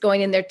kids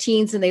going in their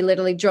teens, and they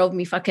literally drove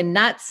me fucking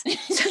nuts.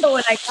 So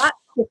when I got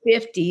to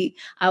 50,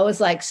 I was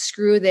like,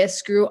 screw this,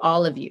 screw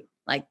all of you.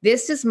 Like,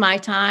 this is my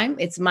time.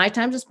 It's my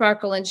time to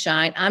sparkle and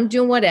shine. I'm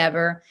doing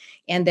whatever.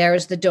 And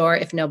there's the door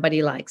if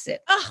nobody likes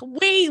it. Oh,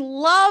 we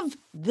love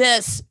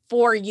this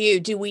for you.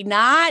 Do we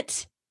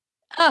not?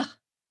 Oh,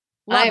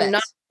 I'm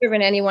not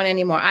serving anyone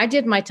anymore. I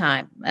did my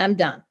time. I'm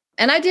done.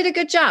 And I did a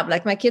good job.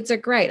 Like, my kids are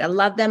great. I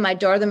love them. I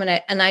adore them.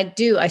 And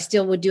I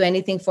still would do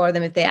anything for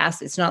them if they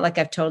asked. It's not like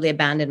I've totally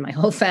abandoned my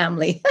whole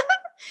family.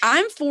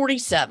 I'm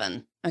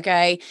 47.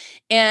 Okay.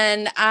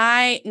 And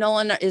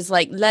Nolan is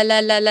like, la, la,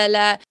 la, la,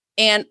 la.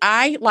 And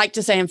I like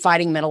to say I'm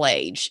fighting middle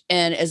age.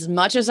 And as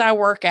much as I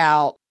work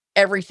out,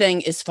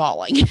 everything is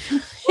falling.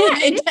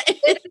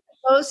 It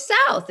goes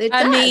south.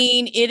 I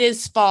mean, it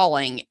is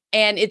falling,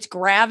 and it's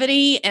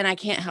gravity, and I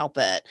can't help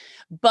it.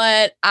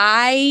 But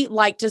I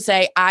like to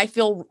say I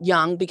feel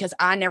young because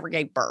I never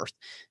gave birth.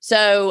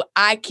 So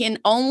I can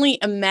only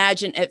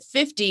imagine at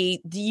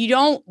 50, you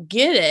don't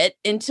get it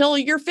until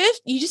you're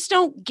 50. You just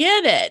don't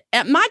get it.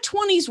 At my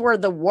 20s were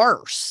the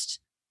worst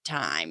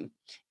time.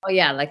 Oh,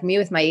 yeah. Like me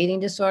with my eating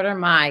disorder.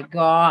 My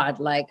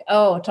God. Like,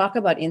 talk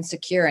about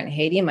insecure and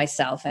hating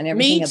myself and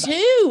everything. Me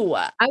too.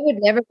 I would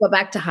never go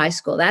back to high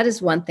school. That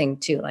is one thing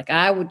too. Like,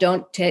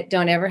 don't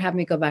ever have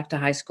me go back to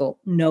high school.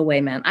 No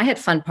way, man. I had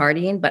fun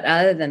partying, but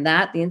other than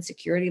that, the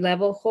insecurity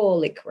level,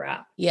 holy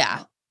crap.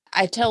 Yeah,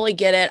 I totally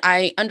get it.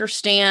 I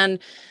understand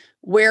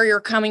where you're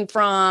coming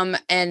from.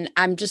 And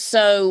I'm just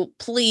so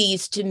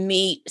pleased to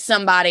meet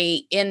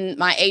somebody in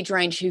my age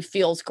range who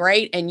feels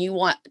great, and you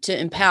want to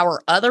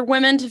empower other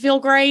women to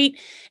feel great.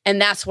 And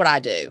that's what I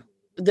do.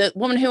 The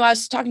woman who I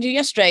was talking to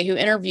yesterday who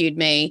interviewed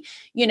me,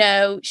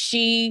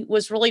 she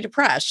was really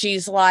depressed.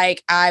 She's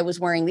like, I was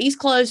wearing these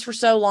clothes for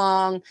so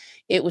long.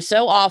 It was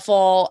so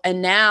awful.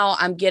 And now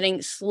I'm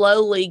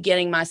slowly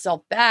getting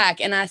myself back.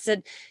 And I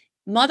said,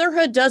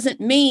 motherhood doesn't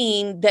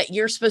mean that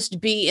you're supposed to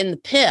be in the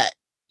pit.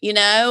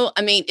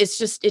 I mean,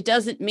 it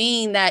doesn't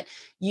mean that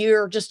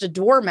you're just a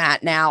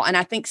doormat now. And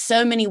I think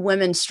so many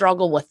women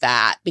struggle with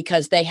that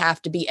because they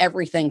have to be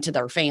everything to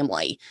their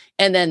family.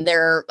 And then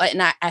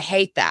I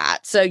hate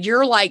that. So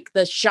you're like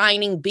the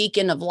shining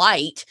beacon of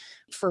light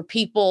for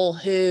people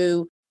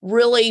who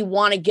really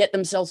want to get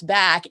themselves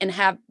back and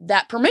have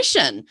that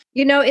permission.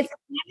 It's the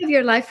time of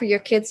your life for your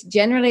kids.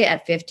 Generally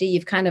at 50,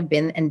 you've kind of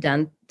been and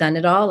done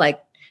it all.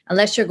 Like,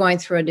 unless you're going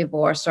through a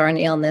divorce or an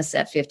illness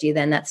at 50,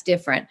 then that's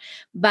different.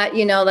 But,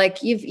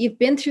 like you've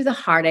been through the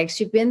heartaches,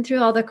 you've been through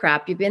all the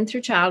crap, you've been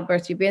through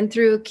childbirth, you've been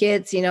through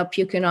kids,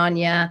 puking on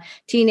you,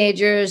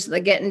 teenagers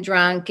like getting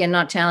drunk and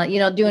not telling,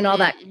 doing all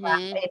that crap.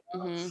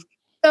 Mm-hmm.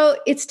 So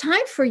it's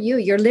time for you.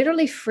 You're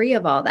literally free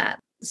of all that.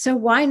 So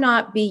why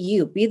not be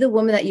you? Be the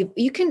woman that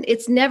you can.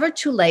 It's never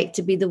too late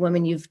to be the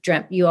woman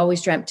you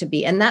always dreamt to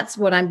be. And that's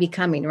what I'm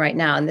becoming right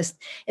now.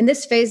 In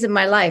this phase of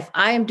my life,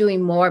 I am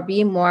being more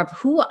of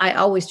who I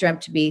always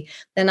dreamt to be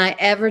than I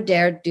ever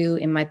dared do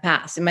in my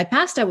past. In my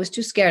past, I was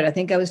too scared. I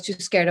think I was too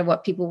scared of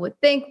what people would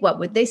think. What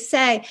would they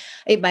say?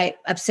 It might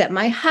upset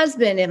my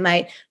husband.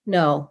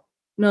 No.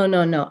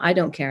 I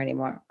don't care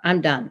anymore.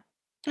 I'm done.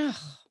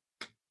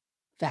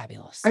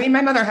 Fabulous. I mean,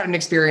 my mother had an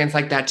experience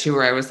like that too,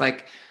 where I was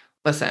like,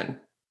 listen,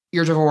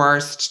 you're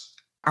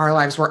divorced. Our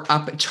lives were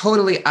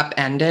totally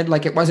upended.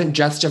 Like it wasn't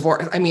just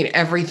divorce. I mean,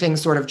 everything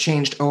sort of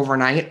changed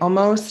overnight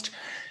almost.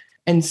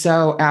 And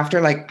so after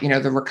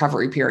the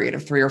recovery period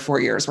of 3 or 4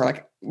 years,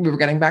 we were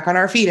getting back on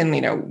our feet and,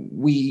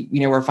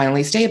 we're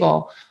finally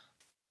stable.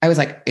 I was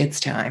like, it's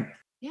time.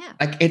 Yeah.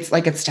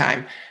 It's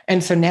time.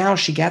 And so now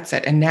she gets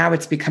it. And now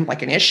it's become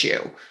like an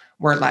issue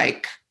where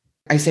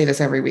I say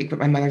this every week, but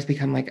my mother's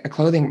become like a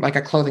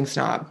clothing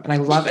snob. And I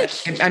love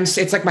it.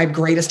 It's like my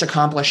greatest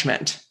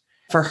accomplishment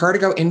for her to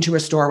go into a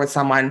store with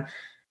someone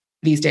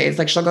these days.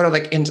 Like she'll go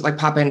to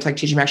pop into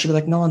TJ Maxx. She'll be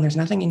like, Nolan, there's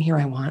nothing in here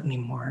I want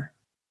anymore.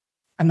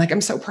 I'm like,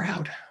 I'm so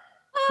proud.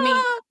 I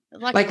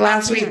mean,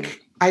 last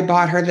week, I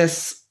bought her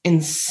this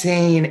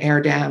insane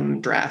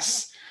Airdam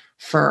dress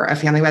for a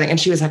family wedding. And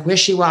she was like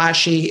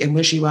wishy-washy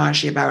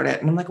about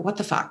it. And I'm like, what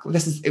the fuck?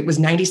 It was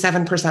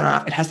 97%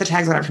 off. It has the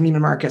tags on it from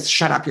Neiman Marcus.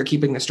 Shut up. You're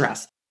keeping this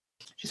dress.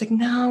 She's like,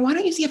 no, why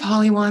don't you see if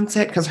Holly wants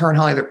it? Because her and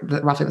Holly are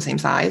roughly the same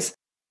size.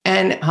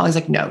 And Holly's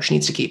like, no, she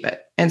needs to keep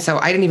it. And so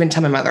I didn't even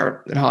tell my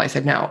mother that Holly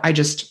said no. I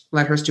just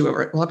let her stew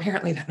over it. Well,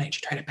 apparently that night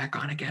she tried it back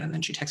on again. And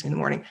then she texted me in the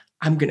morning,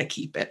 I'm going to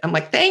keep it. I'm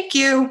like, thank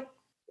you.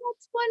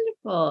 That's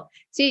wonderful.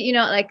 See,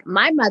 like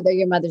my mother,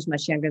 your mother's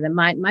much younger than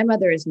mine. My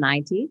mother is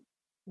 90.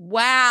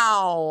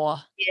 Wow.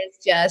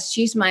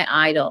 She's my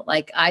idol.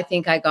 I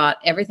think I got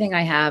everything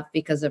I have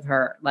because of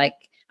her.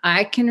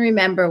 I can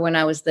remember when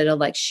I was little,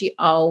 she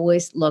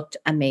always looked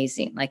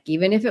amazing.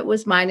 Even if it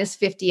was minus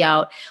 50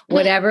 out,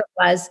 whatever it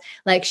was,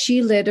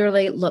 she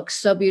literally looked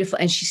so beautiful.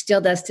 And she still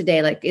does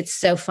today. It's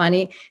so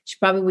funny. She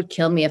probably would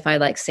kill me if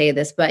I say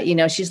this, but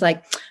she's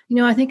like,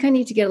 I think I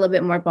need to get a little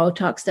bit more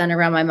Botox done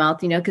around my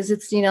mouth, cause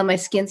it's, my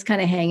skin's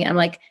kind of hanging. I'm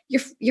like,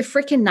 you're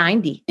freaking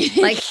 90.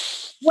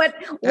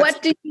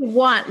 What do you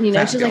want?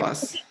 She's like,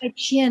 look at my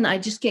chin. I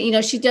just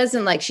get, she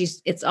doesn't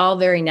it's all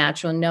very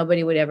natural.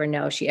 Nobody would ever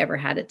know she ever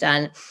had it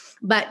done.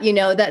 But,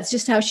 that's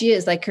just how she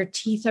is. Her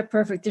teeth are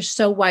perfect. They're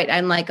so white.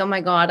 I'm like, oh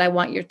my God, I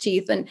want your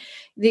teeth. And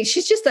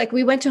she's just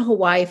we went to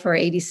Hawaii for her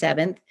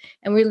 87th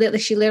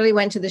and she literally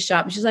went to the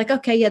shop and she's like,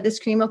 okay, yeah, this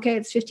cream. Okay.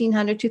 It's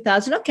 $1,500,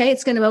 $2,000. Okay.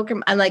 It's going to work.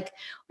 I'm like,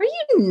 are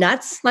you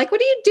nuts? What are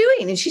you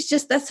doing? And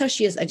that's how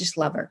she is. I just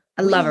love her.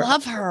 I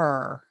love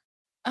her.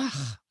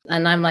 Ugh.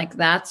 And I'm like,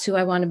 that's who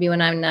I want to be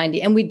when I'm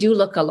 90. And we do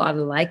look a lot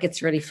alike.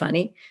 It's really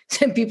funny.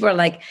 So people are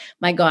like,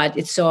 my God,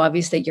 it's so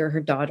obvious that you're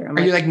her daughter. Are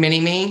you like mini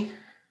me?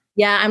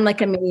 Yeah, I'm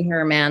like a mini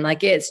her, man.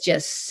 It's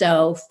just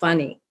so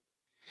funny.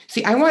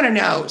 See, I want to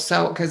know.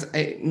 So, because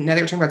now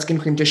that we're talking about skin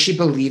cream, does she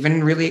believe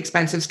in really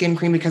expensive skin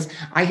cream? Because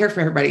I hear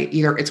from everybody,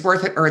 either it's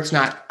worth it or it's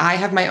not. I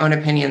have my own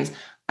opinions.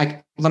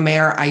 Like La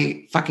Mer,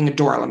 I fucking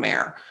adore La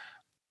Mer.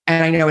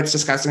 And I know it's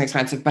disgusting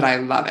expensive, but I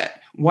love it.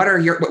 What are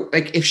your,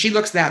 if she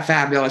looks that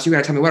fabulous, you got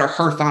to tell me what are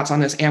her thoughts on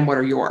this and what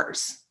are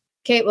yours?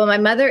 Okay. Well, my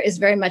mother is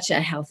very much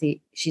a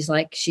healthy. She's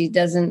she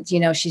doesn't,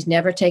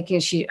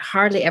 she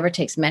hardly ever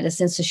takes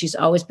medicine. So she's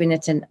always been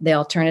into the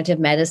alternative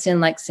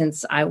medicine,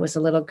 since I was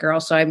a little girl.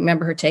 So I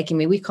remember her taking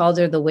me, we called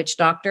her the witch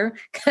doctor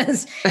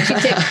because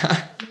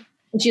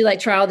she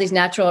tried all these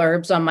natural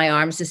herbs on my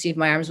arms to see if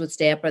my arms would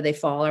stay up or they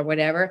fall or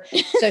whatever.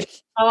 So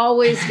she's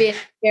always been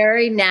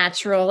very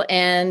natural.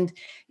 And,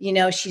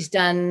 she's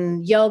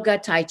done yoga,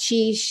 Tai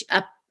Chi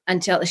up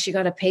until she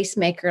got a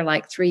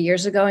pacemaker 3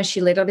 years ago and she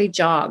literally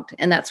jogged.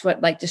 And that's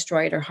what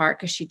destroyed her heart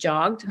because she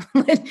jogged.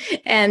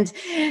 And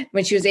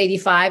when she was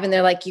 85 and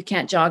they're like, you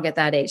can't jog at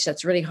that age.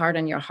 That's really hard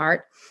on your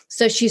heart.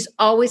 So she's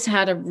always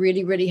had a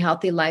really, really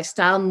healthy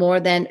lifestyle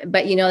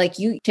but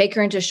you take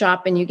her into a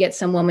shop and you get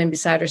some woman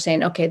beside her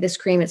saying, okay, this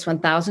cream, it's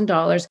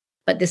 $1,000,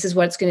 but this is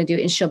what it's going to do.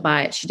 And she'll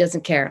buy it. She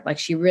doesn't care.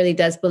 She really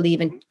does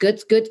believe in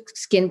good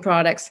skin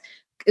products,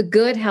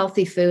 good,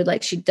 healthy food.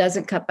 She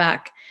doesn't cut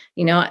back.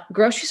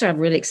 Groceries are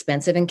really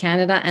expensive in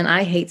Canada and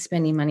I hate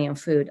spending money on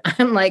food.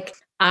 I'm like,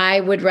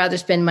 I would rather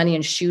spend money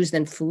on shoes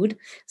than food.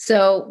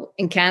 So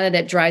in Canada,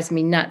 it drives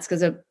me nuts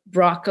because a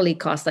broccoli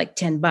costs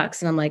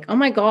 $10. And I'm like, oh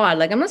my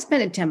God, I'm not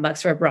spending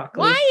 $10 for a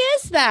broccoli. Why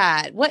is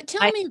that?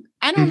 Tell me.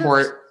 I don't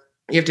know.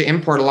 You have to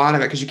import a lot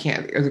of it because you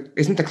can't,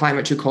 isn't the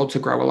climate too cold to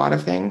grow a lot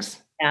of things?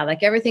 Yeah,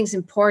 everything's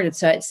imported.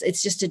 So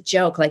it's just a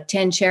joke.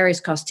 10 cherries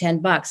cost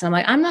 $10. I'm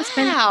like, I'm not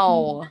spending.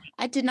 Wow.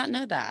 I did not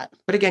know that.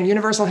 But again,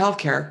 universal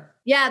healthcare.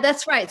 Yeah,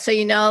 that's right. So,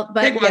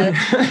 but big one.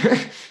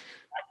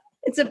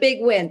 It's a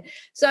big win.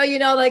 So,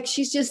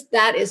 she's just,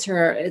 that is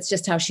her. It's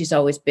just how she's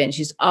always been.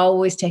 She's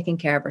always taking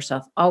care of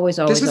herself. Always.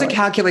 This was a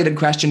calculated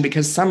question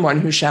because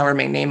someone who shall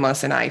remain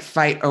nameless and I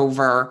fight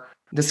over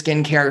the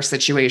skincare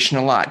situation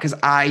a lot because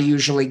I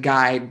usually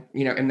guide,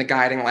 in the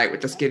guiding light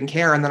with the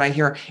skincare. And then I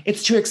hear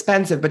it's too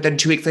expensive. But then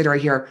 2 weeks later I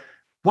hear,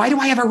 why do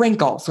I have a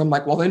wrinkle? So I'm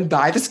like, well, then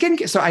buy the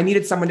skincare. So I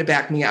needed someone to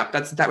back me up.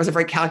 That was a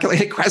very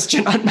calculated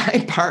question on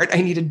my part.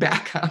 I needed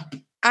backup.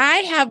 I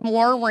have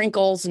more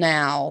wrinkles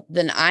now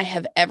than I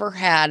have ever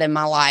had in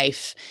my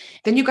life.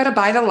 Then you got to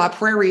buy the La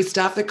Prairie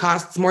stuff that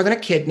costs more than a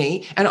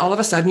kidney. And all of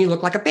a sudden you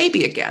look like a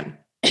baby again.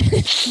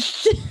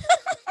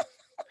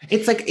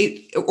 It's like,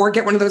 or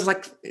get one of those,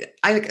 like,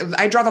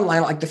 I draw the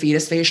line at like the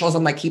fetus facials.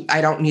 I'm like, I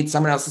don't need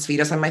someone else's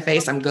fetus on my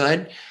face. I'm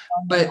good.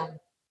 But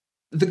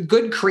the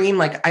good cream,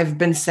 like I've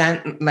been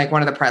sent like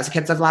one of the press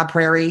kits of La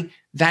Prairie.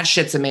 That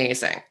shit's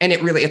amazing. And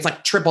it's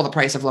like triple the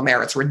price of La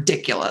Mer. It's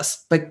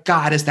ridiculous. But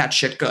God, is that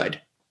shit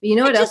good. You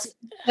know what else is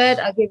good?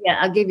 I'll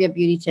give you a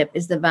beauty tip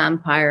is the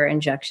vampire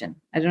injection.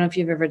 I don't know if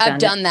you've ever done it. I've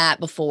done that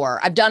before.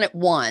 I've done it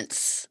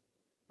once.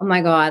 Oh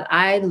my God.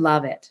 I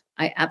love it.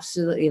 I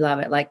absolutely love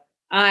it. Like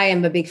I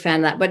am a big fan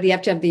of that, but you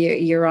have to have the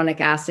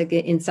uronic acid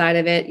inside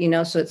of it,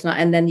 so it's not,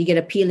 and then you get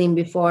a peeling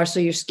before.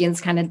 So your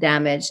skin's kind of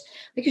damaged.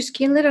 Like your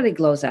skin literally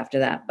glows after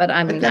that. But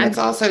I mean, then it's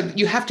also,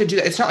 you have to do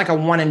it. It's not like a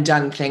one and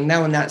done thing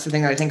though. And that's the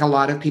thing that I think a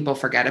lot of people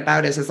forget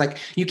about is like,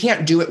 you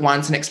can't do it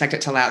once and expect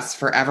it to last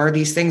forever.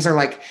 These things are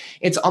like,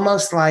 it's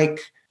almost like,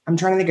 I'm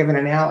trying to think of an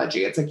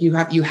analogy. It's like,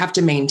 you have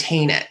to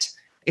maintain it.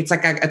 It's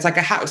like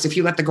a house. If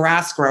you let the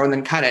grass grow and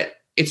then cut it,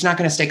 it's not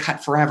going to stay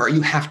cut forever.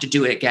 You have to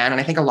do it again.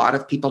 And I think a lot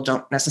of people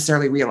don't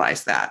necessarily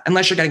realize that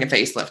unless you're getting a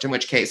facelift, in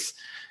which case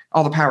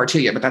all the power to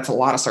you, but that's a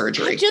lot of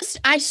surgery.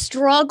 I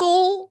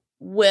struggle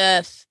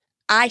with,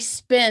 I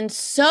spend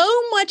so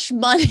much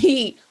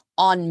money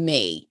on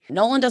me.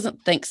 Nolan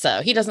doesn't think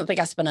so. He doesn't think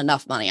I spend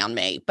enough money on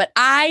me, but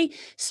I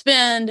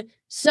spend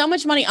so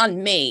much money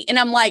on me. And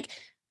I'm like,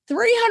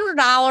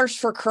 $300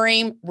 for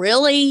cream?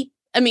 Really?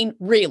 I mean,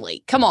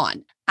 really? Come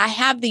on. I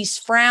have these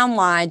frown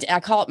lines. I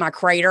call it my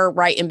crater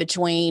right in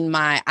between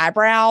my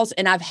eyebrows.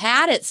 And I've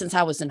had it since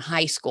I was in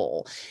high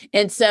school.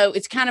 And so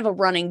it's kind of a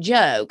running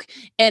joke.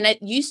 And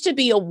it used to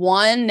be a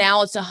 1.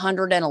 Now it's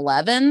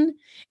 111.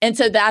 And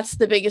so that's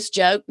the biggest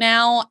joke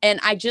now. And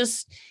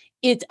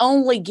it's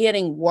only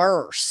getting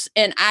worse.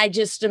 And I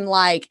just am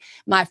like,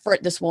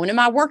 this woman in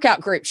my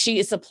workout group, she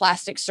is a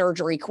plastic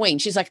surgery queen.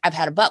 She's like, I've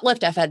had a butt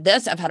lift. I've had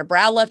this. I've had a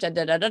brow lift.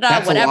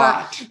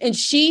 Whatever. And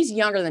she's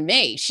younger than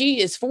me.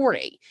 She is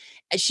 40.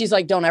 She's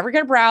like, don't ever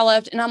get a brow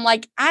lift. And I'm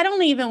like, I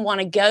don't even want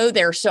to go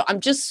there. So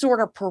I'm just sort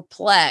of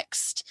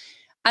perplexed.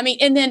 I mean,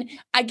 and then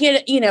I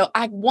get,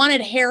 I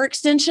wanted hair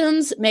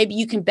extensions. Maybe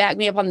you can back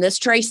me up on this,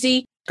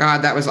 Traci. God,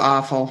 that was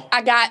awful.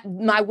 I got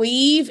my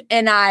weave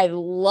and I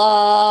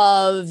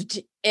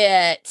loved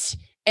it.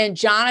 And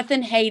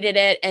Jonathan hated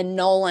it and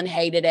Nolan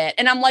hated it.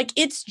 And I'm like,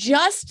 it's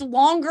just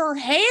longer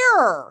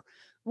hair.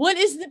 What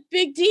is the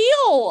big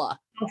deal?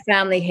 My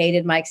family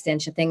hated my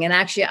extension thing. And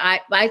actually,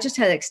 I just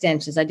had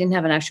extensions. I didn't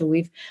have an actual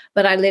weave,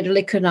 but I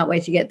literally could not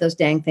wait to get those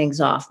dang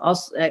things off.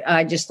 Also,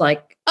 I just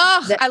like.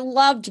 Oh, I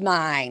loved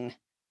mine.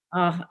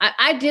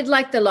 I did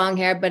like the long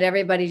hair, but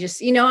everybody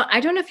just, I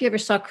don't know if you ever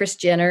saw Kris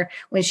Jenner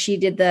when she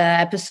did the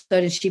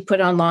episode and she put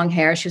on long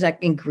hair. She was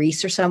like in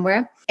Greece or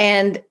somewhere.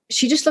 And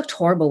she just looked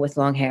horrible with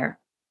long hair.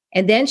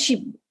 And then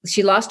she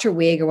lost her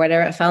wig or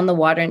whatever, found the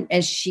water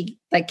and she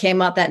like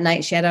came out that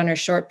night. She had on her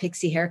short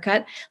pixie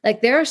haircut.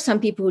 Like there are some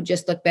people who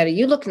just look better.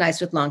 You look nice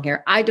with long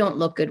hair. I don't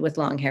look good with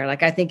long hair.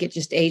 Like I think it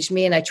just aged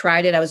me and I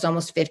tried it. I was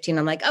almost 15.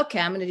 I'm like, okay,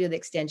 I'm going to do the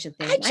extension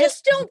thing. I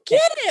just don't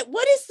get it.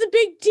 What is the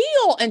big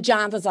deal? And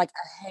Jonathan's like,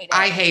 I hate it.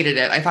 I hated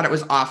it. I thought it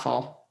was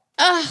awful.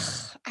 Ugh,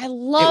 I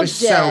loved it. It was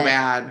so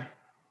bad.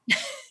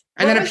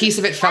 And then a piece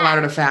of it fell out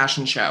at a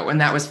fashion show and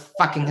that was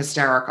fucking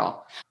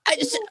hysterical.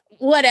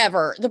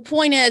 Whatever. The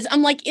point is,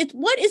 I'm like,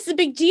 what is the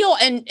big deal?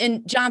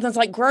 And Jonathan's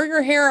like, grow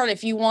your hair out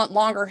if you want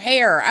longer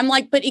hair. I'm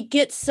like, but it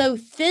gets so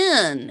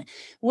thin.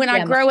 When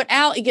I grow it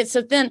out, it gets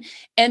so thin.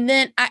 And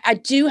then I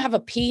do have a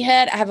pea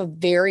head. I have a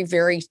very,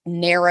 very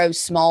narrow,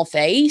 small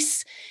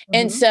face. Mm-hmm.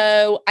 And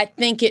so I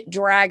think it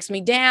drags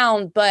me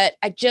down. But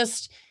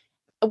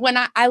when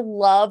I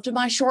loved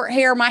my short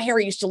hair, my hair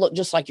used to look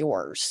just like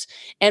yours.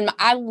 And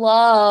I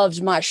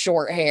loved my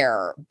short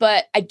hair,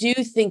 but I do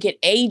think it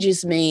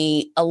ages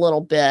me a little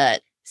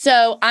bit.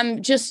 So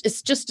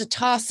it's just a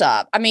toss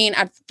up. I mean,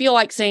 I feel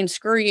like saying,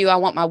 screw you, I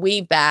want my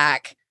weave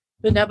back,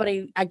 but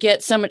I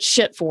get so much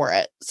shit for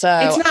it. So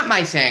it's not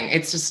my thing.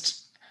 It's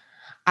just,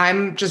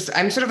 I'm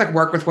sort of like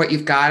work with what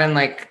you've got and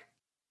like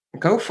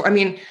go for, I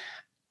mean,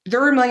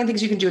 there are a million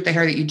things you can do with the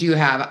hair that you do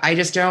have. I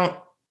just don't,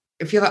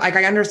 I feel like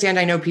I understand.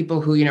 I know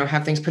people who,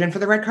 have things put in for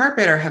the red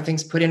carpet or have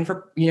things put in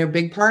for,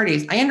 big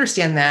parties. I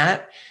understand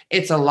that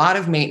it's a lot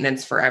of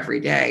maintenance for every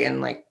day. And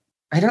like,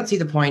 I don't see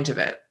the point of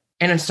it.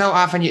 And it's so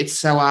often, it's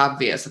so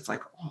obvious. It's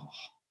like, oh.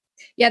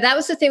 Yeah, that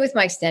was the thing with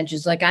my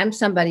extensions. Like I'm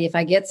somebody, if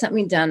I get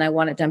something done, I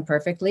want it done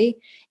perfectly.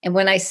 And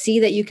when I see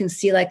that, you can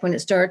see like when it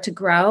started to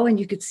grow and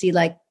you could see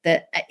like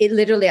that, it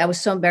literally, I was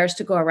so embarrassed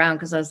to go around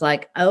because I was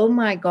like, oh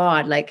my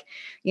God, like,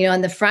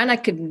 in the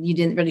front, you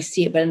didn't really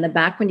see it, but in the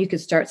back, when you could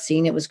start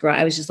seeing it was grow,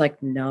 I was just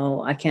like,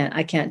 no, I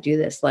can't do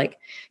this. Like,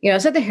 I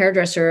was at the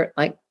hairdresser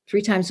like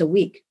 3 times a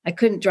week. I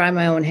couldn't dry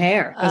my own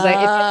hair because if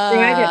I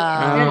dried it.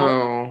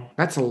 Oh,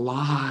 that's a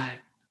lot.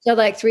 So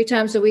like 3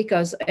 times a week, I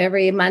was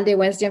every Monday,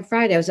 Wednesday, and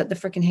Friday, I was at the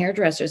freaking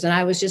hairdressers and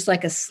I was just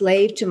like a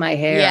slave to my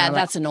hair. Yeah,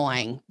 that's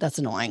annoying. That's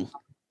annoying.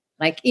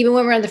 Like even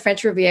when we were on the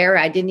French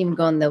Riviera, I didn't even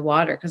go in the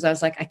water because I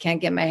was like, I can't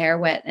get my hair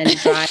wet and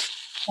dry.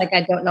 Like,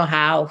 I don't know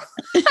how.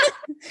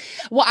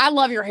 Well, I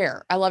love your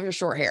hair. I love your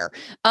short hair.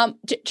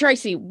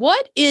 Traci,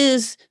 what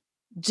is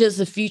does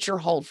the future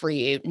hold for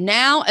you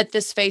now at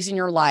this phase in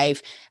your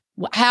life?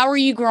 How are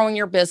you growing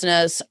your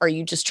business? Are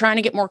you just trying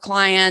to get more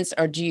clients,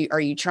 or are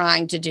you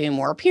trying to do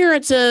more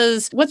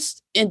appearances?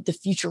 What's in the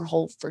future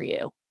hold for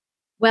you?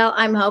 Well,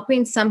 I'm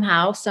hoping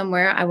somehow,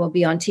 somewhere I will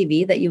be on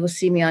TV, that you will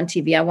see me on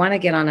TV. I want to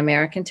get on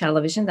American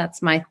television.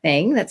 That's my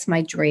thing. That's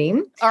my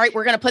dream. All right.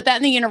 We're going to put that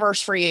in the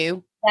universe for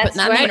you. That's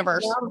right. In the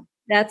universe. Well,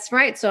 that's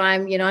right. So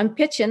I'm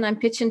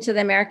pitching to the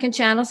American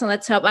channels, and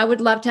let's hope. I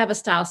would love to have a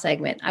style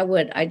segment.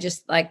 I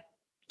just like,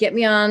 get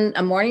me on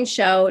a morning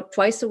show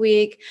twice a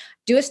week,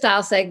 do a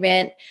style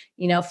segment,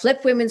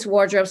 flip women's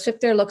wardrobes, flip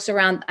their looks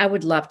around. I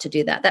would love to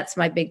do that. That's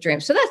my big dream.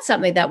 So that's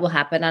something that will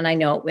happen, and I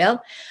know it will.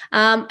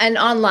 And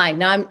online.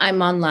 Now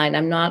I'm online.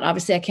 I'm not,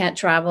 obviously I can't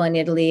travel in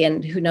Italy,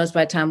 and who knows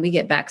by the time we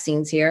get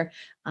vaccines here.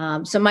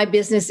 So my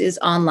business is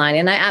online,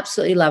 and I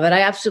absolutely love it.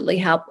 I absolutely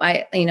help.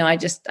 I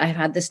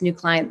had this new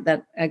client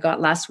that I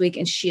got last week,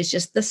 and she is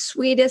just the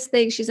sweetest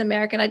thing. She's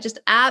American. I just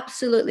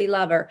absolutely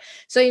love her.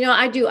 So,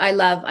 I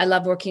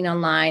love working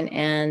online,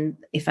 and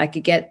if I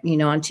could get,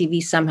 on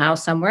TV somehow,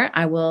 somewhere,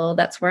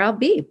 that's where I'll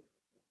be.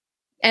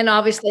 And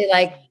obviously,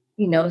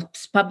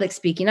 public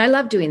speaking, I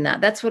love doing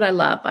that. That's what I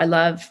love. I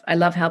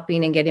love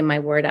helping and getting my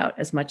word out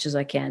as much as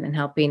I can, and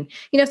helping,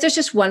 if there's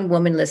just one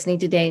woman listening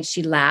today and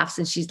she laughs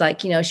and she's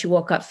like, she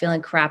woke up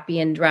feeling crappy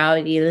and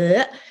drowsy,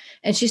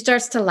 and she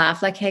starts to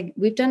laugh like, hey,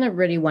 we've done a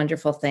really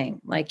wonderful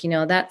thing.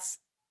 That's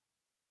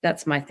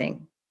my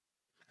thing.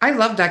 I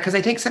love that, because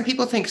I think some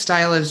people think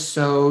style is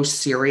so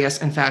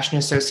serious and fashion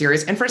is so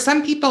serious. And for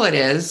some people it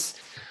is,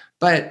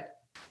 but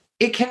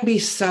it can be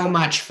so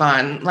much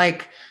fun.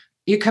 Like,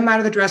 you come out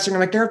of the dressing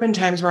room, like there have been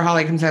times where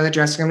Holly comes out of the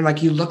dressing room,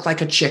 like, you look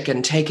like a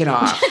chicken, take it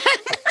off.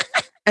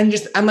 And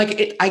I'm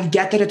like, I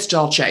get that it's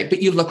dolce,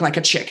 but you look like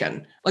a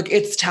chicken. Like,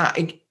 it's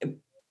time.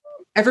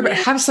 Everybody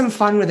have some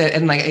fun with it.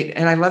 And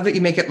I love that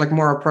you make it like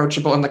more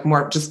approachable and like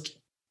more just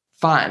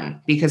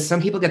fun, because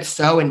some people get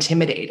so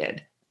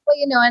intimidated.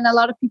 Well, and a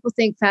lot of people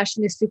think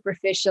fashion is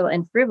superficial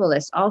and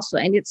frivolous also,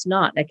 and it's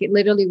not. Like, it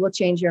literally will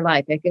change your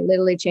life. Like, it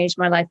literally changed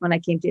my life when I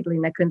came to Italy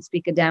and I couldn't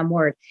speak a damn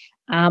word.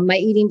 My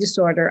eating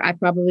disorder, I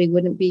probably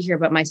wouldn't be here,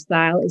 but my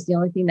style is the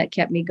only thing that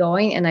kept me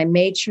going. And I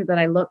made sure that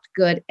I looked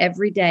good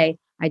every day.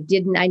 I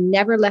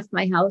never left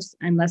my house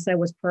unless I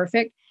was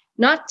perfect,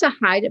 not to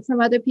hide it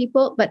from other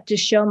people, but to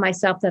show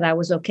myself that I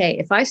was okay.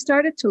 If I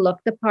started to look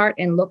the part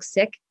and look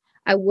sick,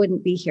 I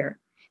wouldn't be here.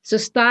 So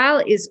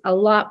style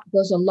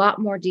goes a lot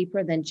more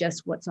deeper than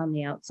just what's on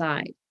the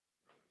outside.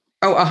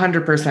 Oh,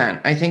 100%.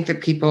 I think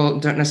that people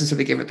don't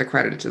necessarily give it the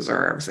credit it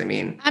deserves. I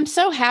mean, I'm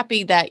so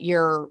happy that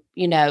you're,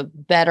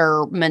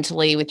 better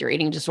mentally with your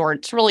eating disorder.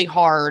 It's really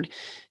hard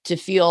to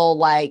feel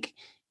like,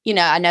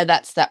 I know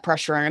that's that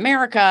pressure in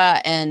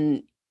America,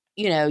 and,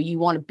 you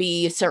want to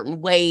be a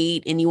certain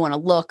weight and you want to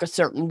look a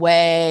certain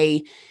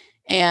way.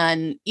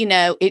 And,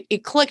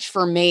 it clicked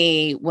for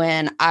me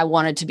when I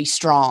wanted to be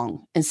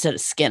strong instead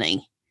of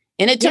skinny.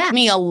 And it took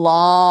me a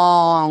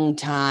long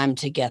time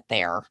to get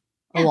there,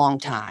 a long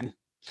time.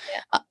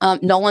 Yeah.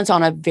 Nolan's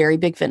on a very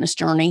big fitness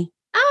journey.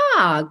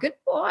 Ah, good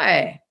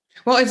boy.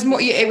 Well,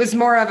 it was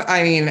more of,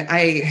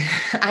 I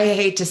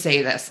hate to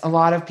say this, a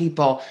lot of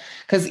people,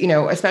 because,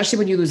 especially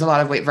when you lose a lot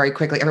of weight very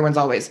quickly,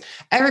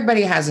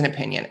 everybody has an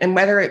opinion. And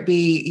whether it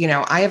be,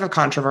 I have a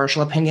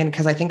controversial opinion,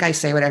 because I think I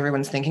say what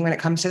everyone's thinking when it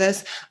comes to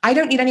this. I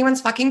don't need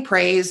anyone's fucking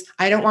praise.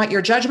 I don't want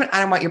your judgment. I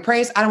don't want your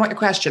praise. I don't want your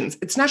questions.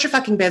 It's not your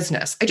fucking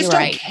business. I just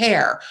don't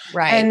care.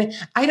 Right.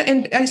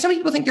 And some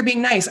people think they're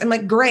being nice. I'm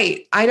like,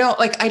 great. I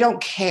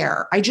don't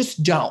care. I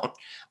just don't.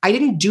 I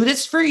didn't do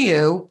this for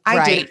you.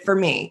 I did it for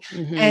me.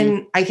 Mm-hmm.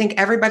 And I think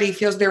everybody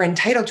feels they're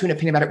entitled to an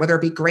opinion about it, whether it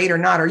be great or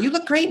not, or you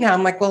look great now.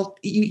 I'm like, well,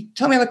 you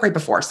told me I look great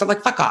before. So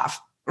fuck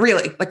off.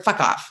 Really,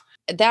 fuck off.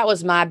 That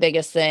was my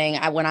biggest thing.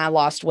 When I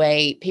lost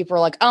weight, people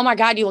were like, oh my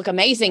God, you look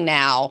amazing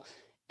now.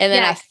 And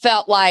then I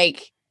felt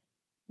like,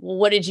 well,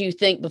 what did you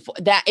think before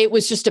that? It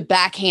was just a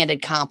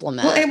backhanded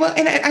compliment. Well,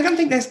 and I don't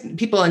think that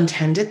people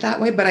intend it that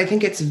way, but I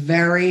think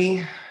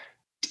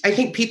I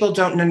think people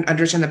don't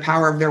understand the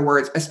power of their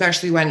words,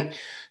 especially when,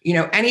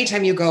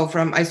 anytime you go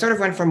I sort of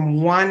went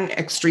from one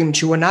extreme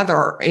to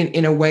another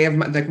in a way of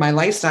my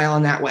lifestyle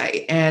in that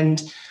way.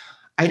 And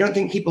I don't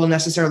think people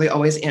necessarily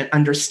always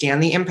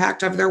understand the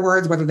impact of their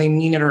words, whether they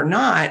mean it or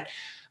not.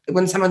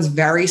 When someone's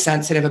very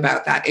sensitive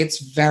about that,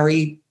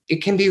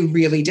 it can be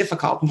really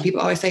difficult. And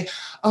people always say,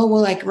 oh,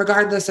 well,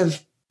 regardless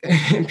of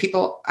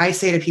I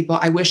say to people,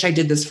 I wish I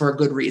did this for a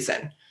good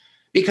reason.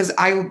 Because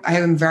I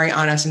am very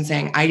honest in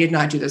saying I did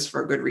not do this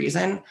for a good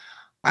reason.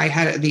 I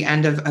had at the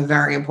end of a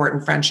very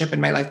important friendship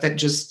in my life that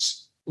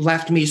just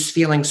left me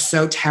feeling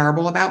so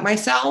terrible about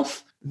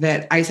myself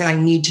that I said, I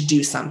need to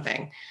do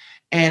something.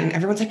 And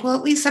everyone's like, well,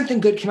 at least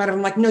something good came out of it.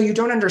 I'm like, no, you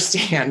don't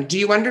understand. Do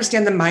you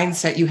understand the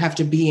mindset you have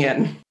to be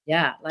in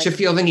to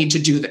feel the need to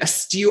do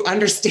this? Do you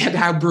understand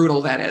how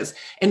brutal that is?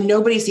 And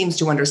nobody seems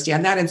to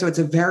understand that. And so it's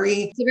a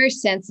very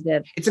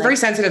sensitive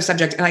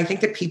subject. And I think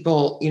that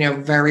people,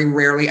 very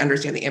rarely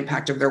understand the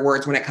impact of their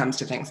words when it comes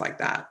to things like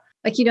that.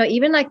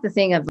 Even the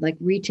thing of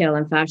retail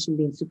and fashion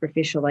being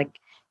superficial,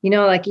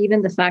 like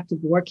even the fact of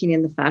working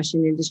in the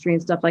fashion industry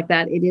and stuff like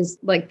that, it is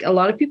like a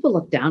lot of people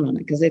look down on it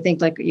because they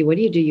think like, what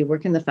do you do? You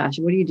work in the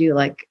fashion. What do you do?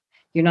 Like,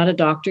 you're not a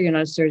doctor, you're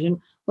not a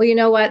surgeon. Well, you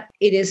know what?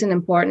 It isn't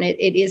important.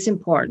 It is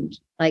important.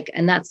 Like,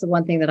 and that's the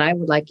one thing that I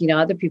would like,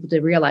 other people to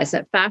realize,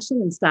 that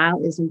fashion and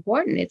style is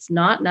important. It's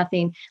not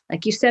nothing,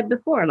 like you said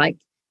before, like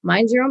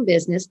mind your own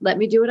business. Let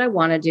me do what I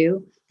want to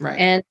do. Right.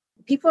 And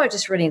people are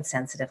just really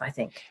insensitive, I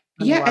think.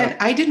 Yeah. And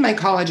I did my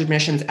college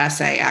admissions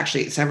essay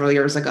actually several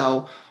years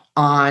ago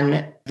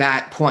on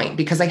that point,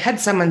 because I had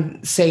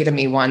someone say to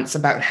me once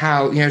about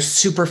how,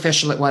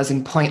 superficial it was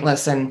and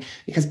pointless. And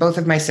because both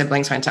of my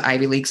siblings went to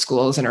Ivy League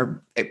schools and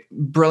are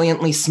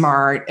brilliantly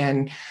smart.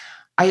 And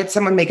I had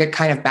someone make a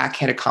kind of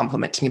backhanded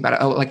compliment to me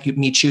about, like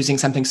me choosing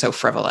something so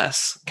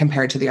frivolous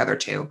compared to the other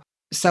two.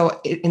 So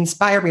it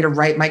inspired me to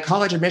write my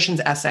college admissions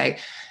essay,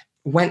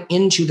 went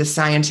into the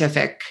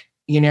scientific,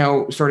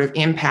 sort of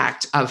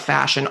impact of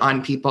fashion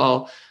on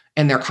people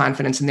and their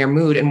confidence and their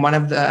mood. And one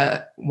of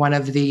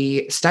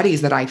the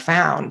studies that I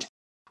found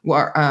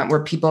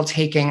were people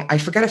taking, I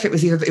forget if it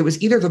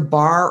was either the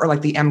bar or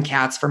like the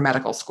MCATs for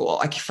medical school.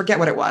 I forget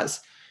what it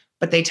was,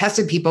 but they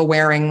tested people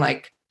wearing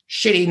like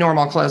shitty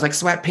normal clothes, like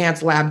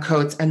sweatpants, lab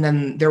coats. And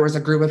then there was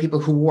a group of people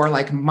who wore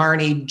like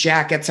Marni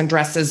jackets and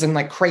dresses and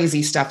like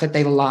crazy stuff that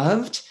they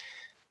loved.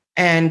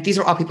 And these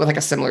were all people with like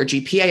a similar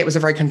GPA. It was a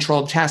very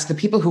controlled test. The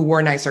people who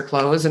wore nicer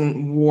clothes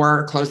and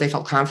wore clothes they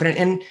felt confident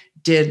in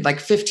did like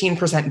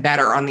 15%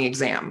 better on the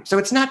exam. So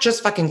it's not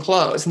just fucking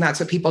clothes. And that's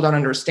what people don't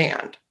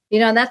understand.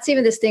 And that's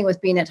even this thing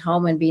with being at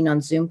home and being on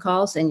Zoom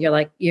calls, and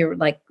you're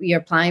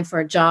applying for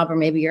a job, or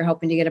maybe you're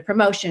hoping to get a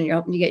promotion, you're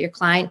hoping to get your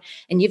client,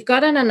 and you've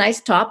got on a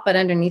nice top, but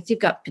underneath you've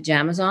got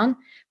pajamas on.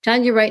 I'm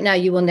telling you right now,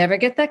 you will never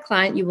get that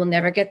client. You will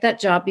never get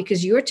that job,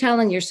 because you are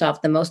telling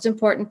yourself, the most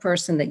important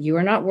person, that you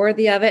are not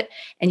worthy of it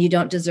and you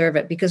don't deserve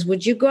it. Because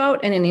would you go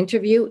out in an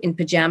interview in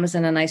pajamas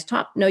and a nice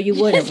top? No, you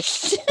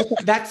wouldn't.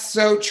 That's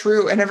so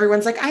true. And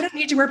everyone's like, I don't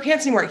need to wear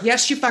pants anymore.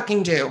 Yes, you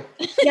fucking do.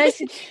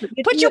 Yes,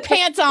 put your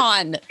pants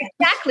on.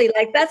 Exactly.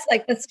 That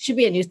should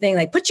be a new thing.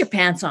 Like, put your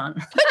pants on.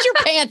 Put your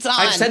pants on.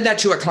 I've said that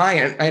to a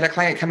client. I had a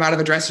client come out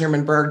of a dressing room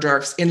in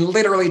Bergdorf's in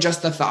literally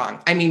just the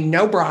thong. I mean,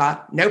 no bra,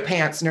 no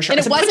pants, no shirt.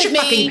 And it wasn't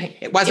me.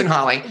 It wasn't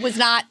Holly. It was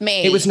not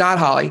me. It was not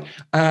Holly.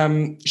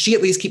 She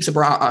at least keeps a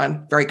bra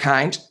on. Very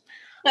kind.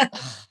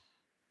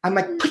 I'm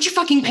like, put your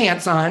fucking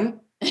pants on.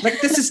 Like,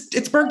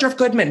 it's Bergdorf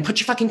Goodman. Put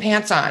your fucking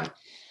pants on.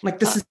 Like,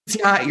 this is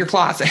not your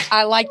closet.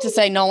 I like to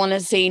say Nolan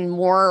has seen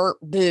more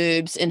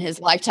boobs in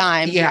his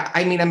lifetime. Yeah.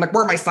 I mean, I'm like,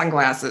 where are my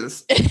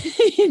sunglasses?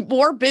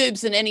 More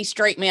boobs than any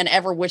straight man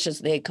ever wishes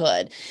they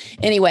could.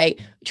 Anyway,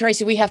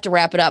 Traci, we have to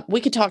wrap it up.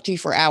 We could talk to you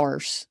for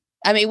hours.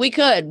 I mean, we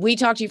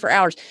talk to you for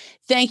hours.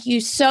 Thank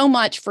you so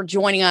much for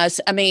joining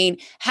us. I mean,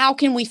 how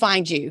can we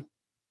find you?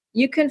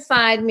 You can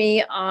find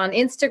me on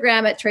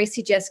Instagram at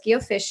Traci Jeske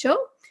Official,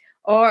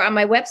 or on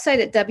my website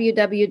at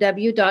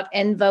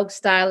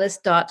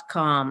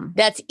www.envoguestylist.com.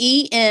 That's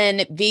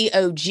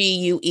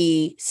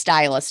ENVOGUE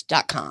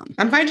stylist.com.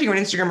 I'm finding you on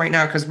Instagram right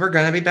now because we're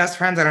going to be best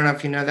friends. I don't know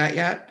if you know that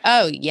yet.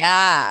 Oh,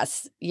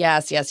 yes.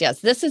 Yes.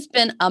 This has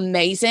been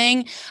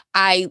amazing.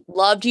 I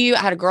loved you. I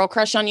had a girl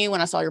crush on you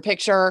when I saw your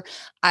picture.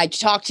 I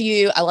talked to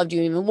you. I loved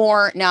you even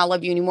more. Now I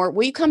love you anymore.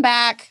 Will you come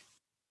back?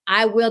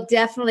 I will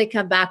definitely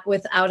come back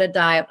without a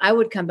doubt. I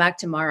would come back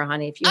tomorrow,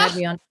 honey, if you had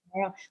me on.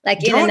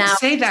 Like, in and out. Don't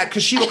say that,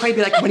 because she will probably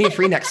be like, when are you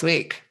free next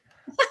week?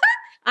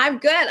 I'm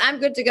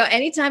good to go.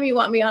 Anytime you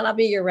want me on, I'll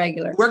be your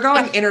regular. We're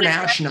going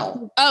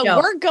international. Oh, no.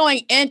 We're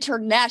going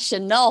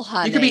international,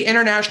 honey. You could be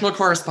international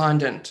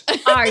correspondent.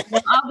 All right.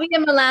 Well, I'll be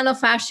in Milano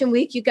Fashion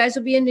Week. You guys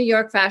will be in New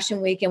York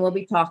Fashion Week, and we'll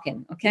be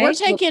talking. Okay. We're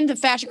taking the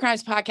Fashion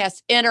Crimes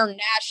podcast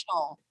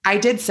international. I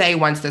did say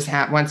once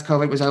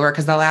COVID was over,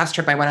 because the last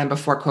trip I went on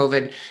before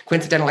COVID,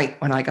 coincidentally,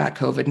 when I got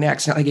COVID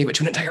next, I gave it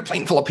to an entire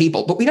plane full of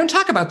people, but we don't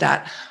talk about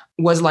that,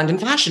 was London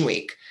Fashion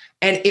Week.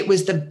 And it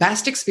was the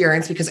best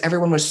experience because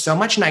everyone was so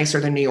much nicer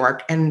than New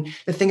York. And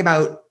the thing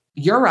about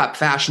Europe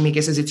Fashion Week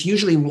is it's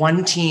usually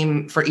one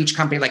team for each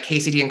company, like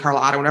KCD and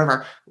Carlotta,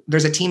 whatever.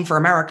 There's a team for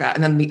America.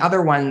 And then the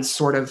other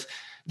ones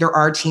there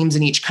are teams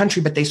in each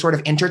country, but they sort of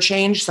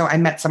interchange. So I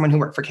met someone who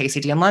worked for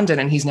KCD in London,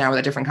 and he's now with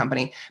a different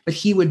company, but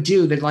he would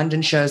do the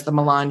London shows, the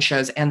Milan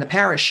shows, and the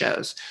Paris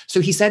shows.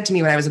 So he said to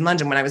me when I was in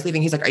London, when I was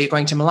leaving, he's like, are you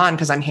going to Milan?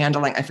 Because I'm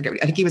handling, I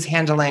think he was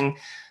handling,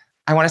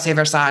 I want to say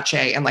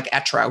Versace and like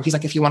Etro. He's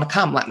like, if you want to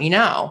come, let me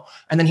know.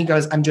 And then he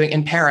goes, I'm doing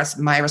in Paris.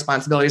 My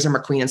responsibilities are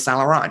McQueen and Saint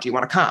Laurent. Do you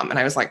want to come? And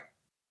I was like,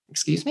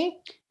 excuse me?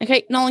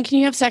 Okay, Nolan, can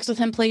you have sex with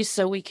him, please?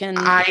 So we can.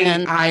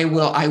 I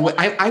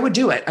would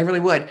do it. I really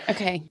would.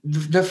 Okay.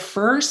 The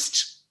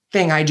first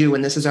thing I do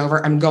when this is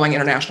over, I'm going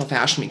International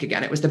Fashion Week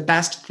again. It was the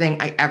best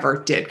thing I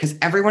ever did because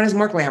everyone is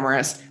more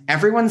glamorous.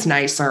 Everyone's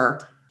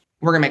nicer.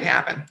 We're going to make it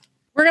happen.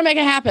 We're going to make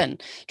it happen.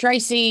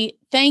 Traci,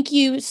 thank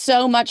you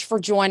so much for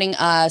joining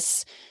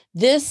us.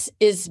 This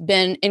has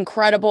been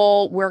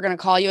incredible. We're going to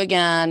call you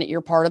again.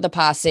 You're part of the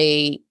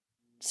posse.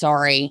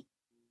 Sorry.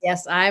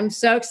 Yes, I'm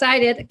so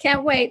excited.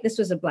 Can't wait. This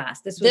was a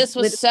blast. This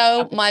was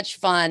so much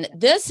fun.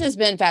 This has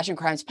been Fashion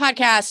Crimes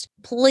Podcast.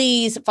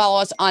 Please follow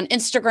us on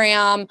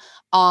Instagram,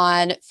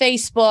 on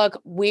Facebook.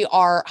 We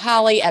are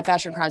Holly at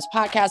Fashion Crimes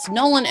Podcast,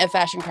 Nolan at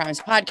Fashion Crimes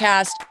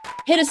Podcast.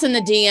 Hit us in the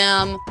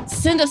DM,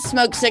 send us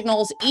smoke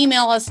signals,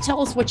 email us,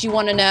 tell us what you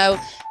want to know.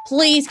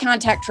 Please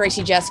contact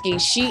Traci Jeske.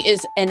 She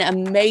is an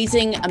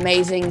amazing,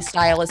 amazing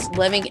stylist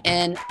living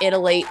in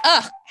Italy.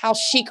 How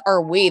chic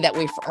are we that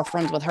we are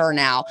friends with her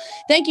now?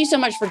 Thank you so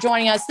much for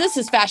joining us. This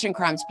is Fashion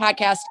Crimes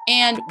Podcast,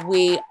 and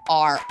we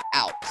are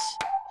out.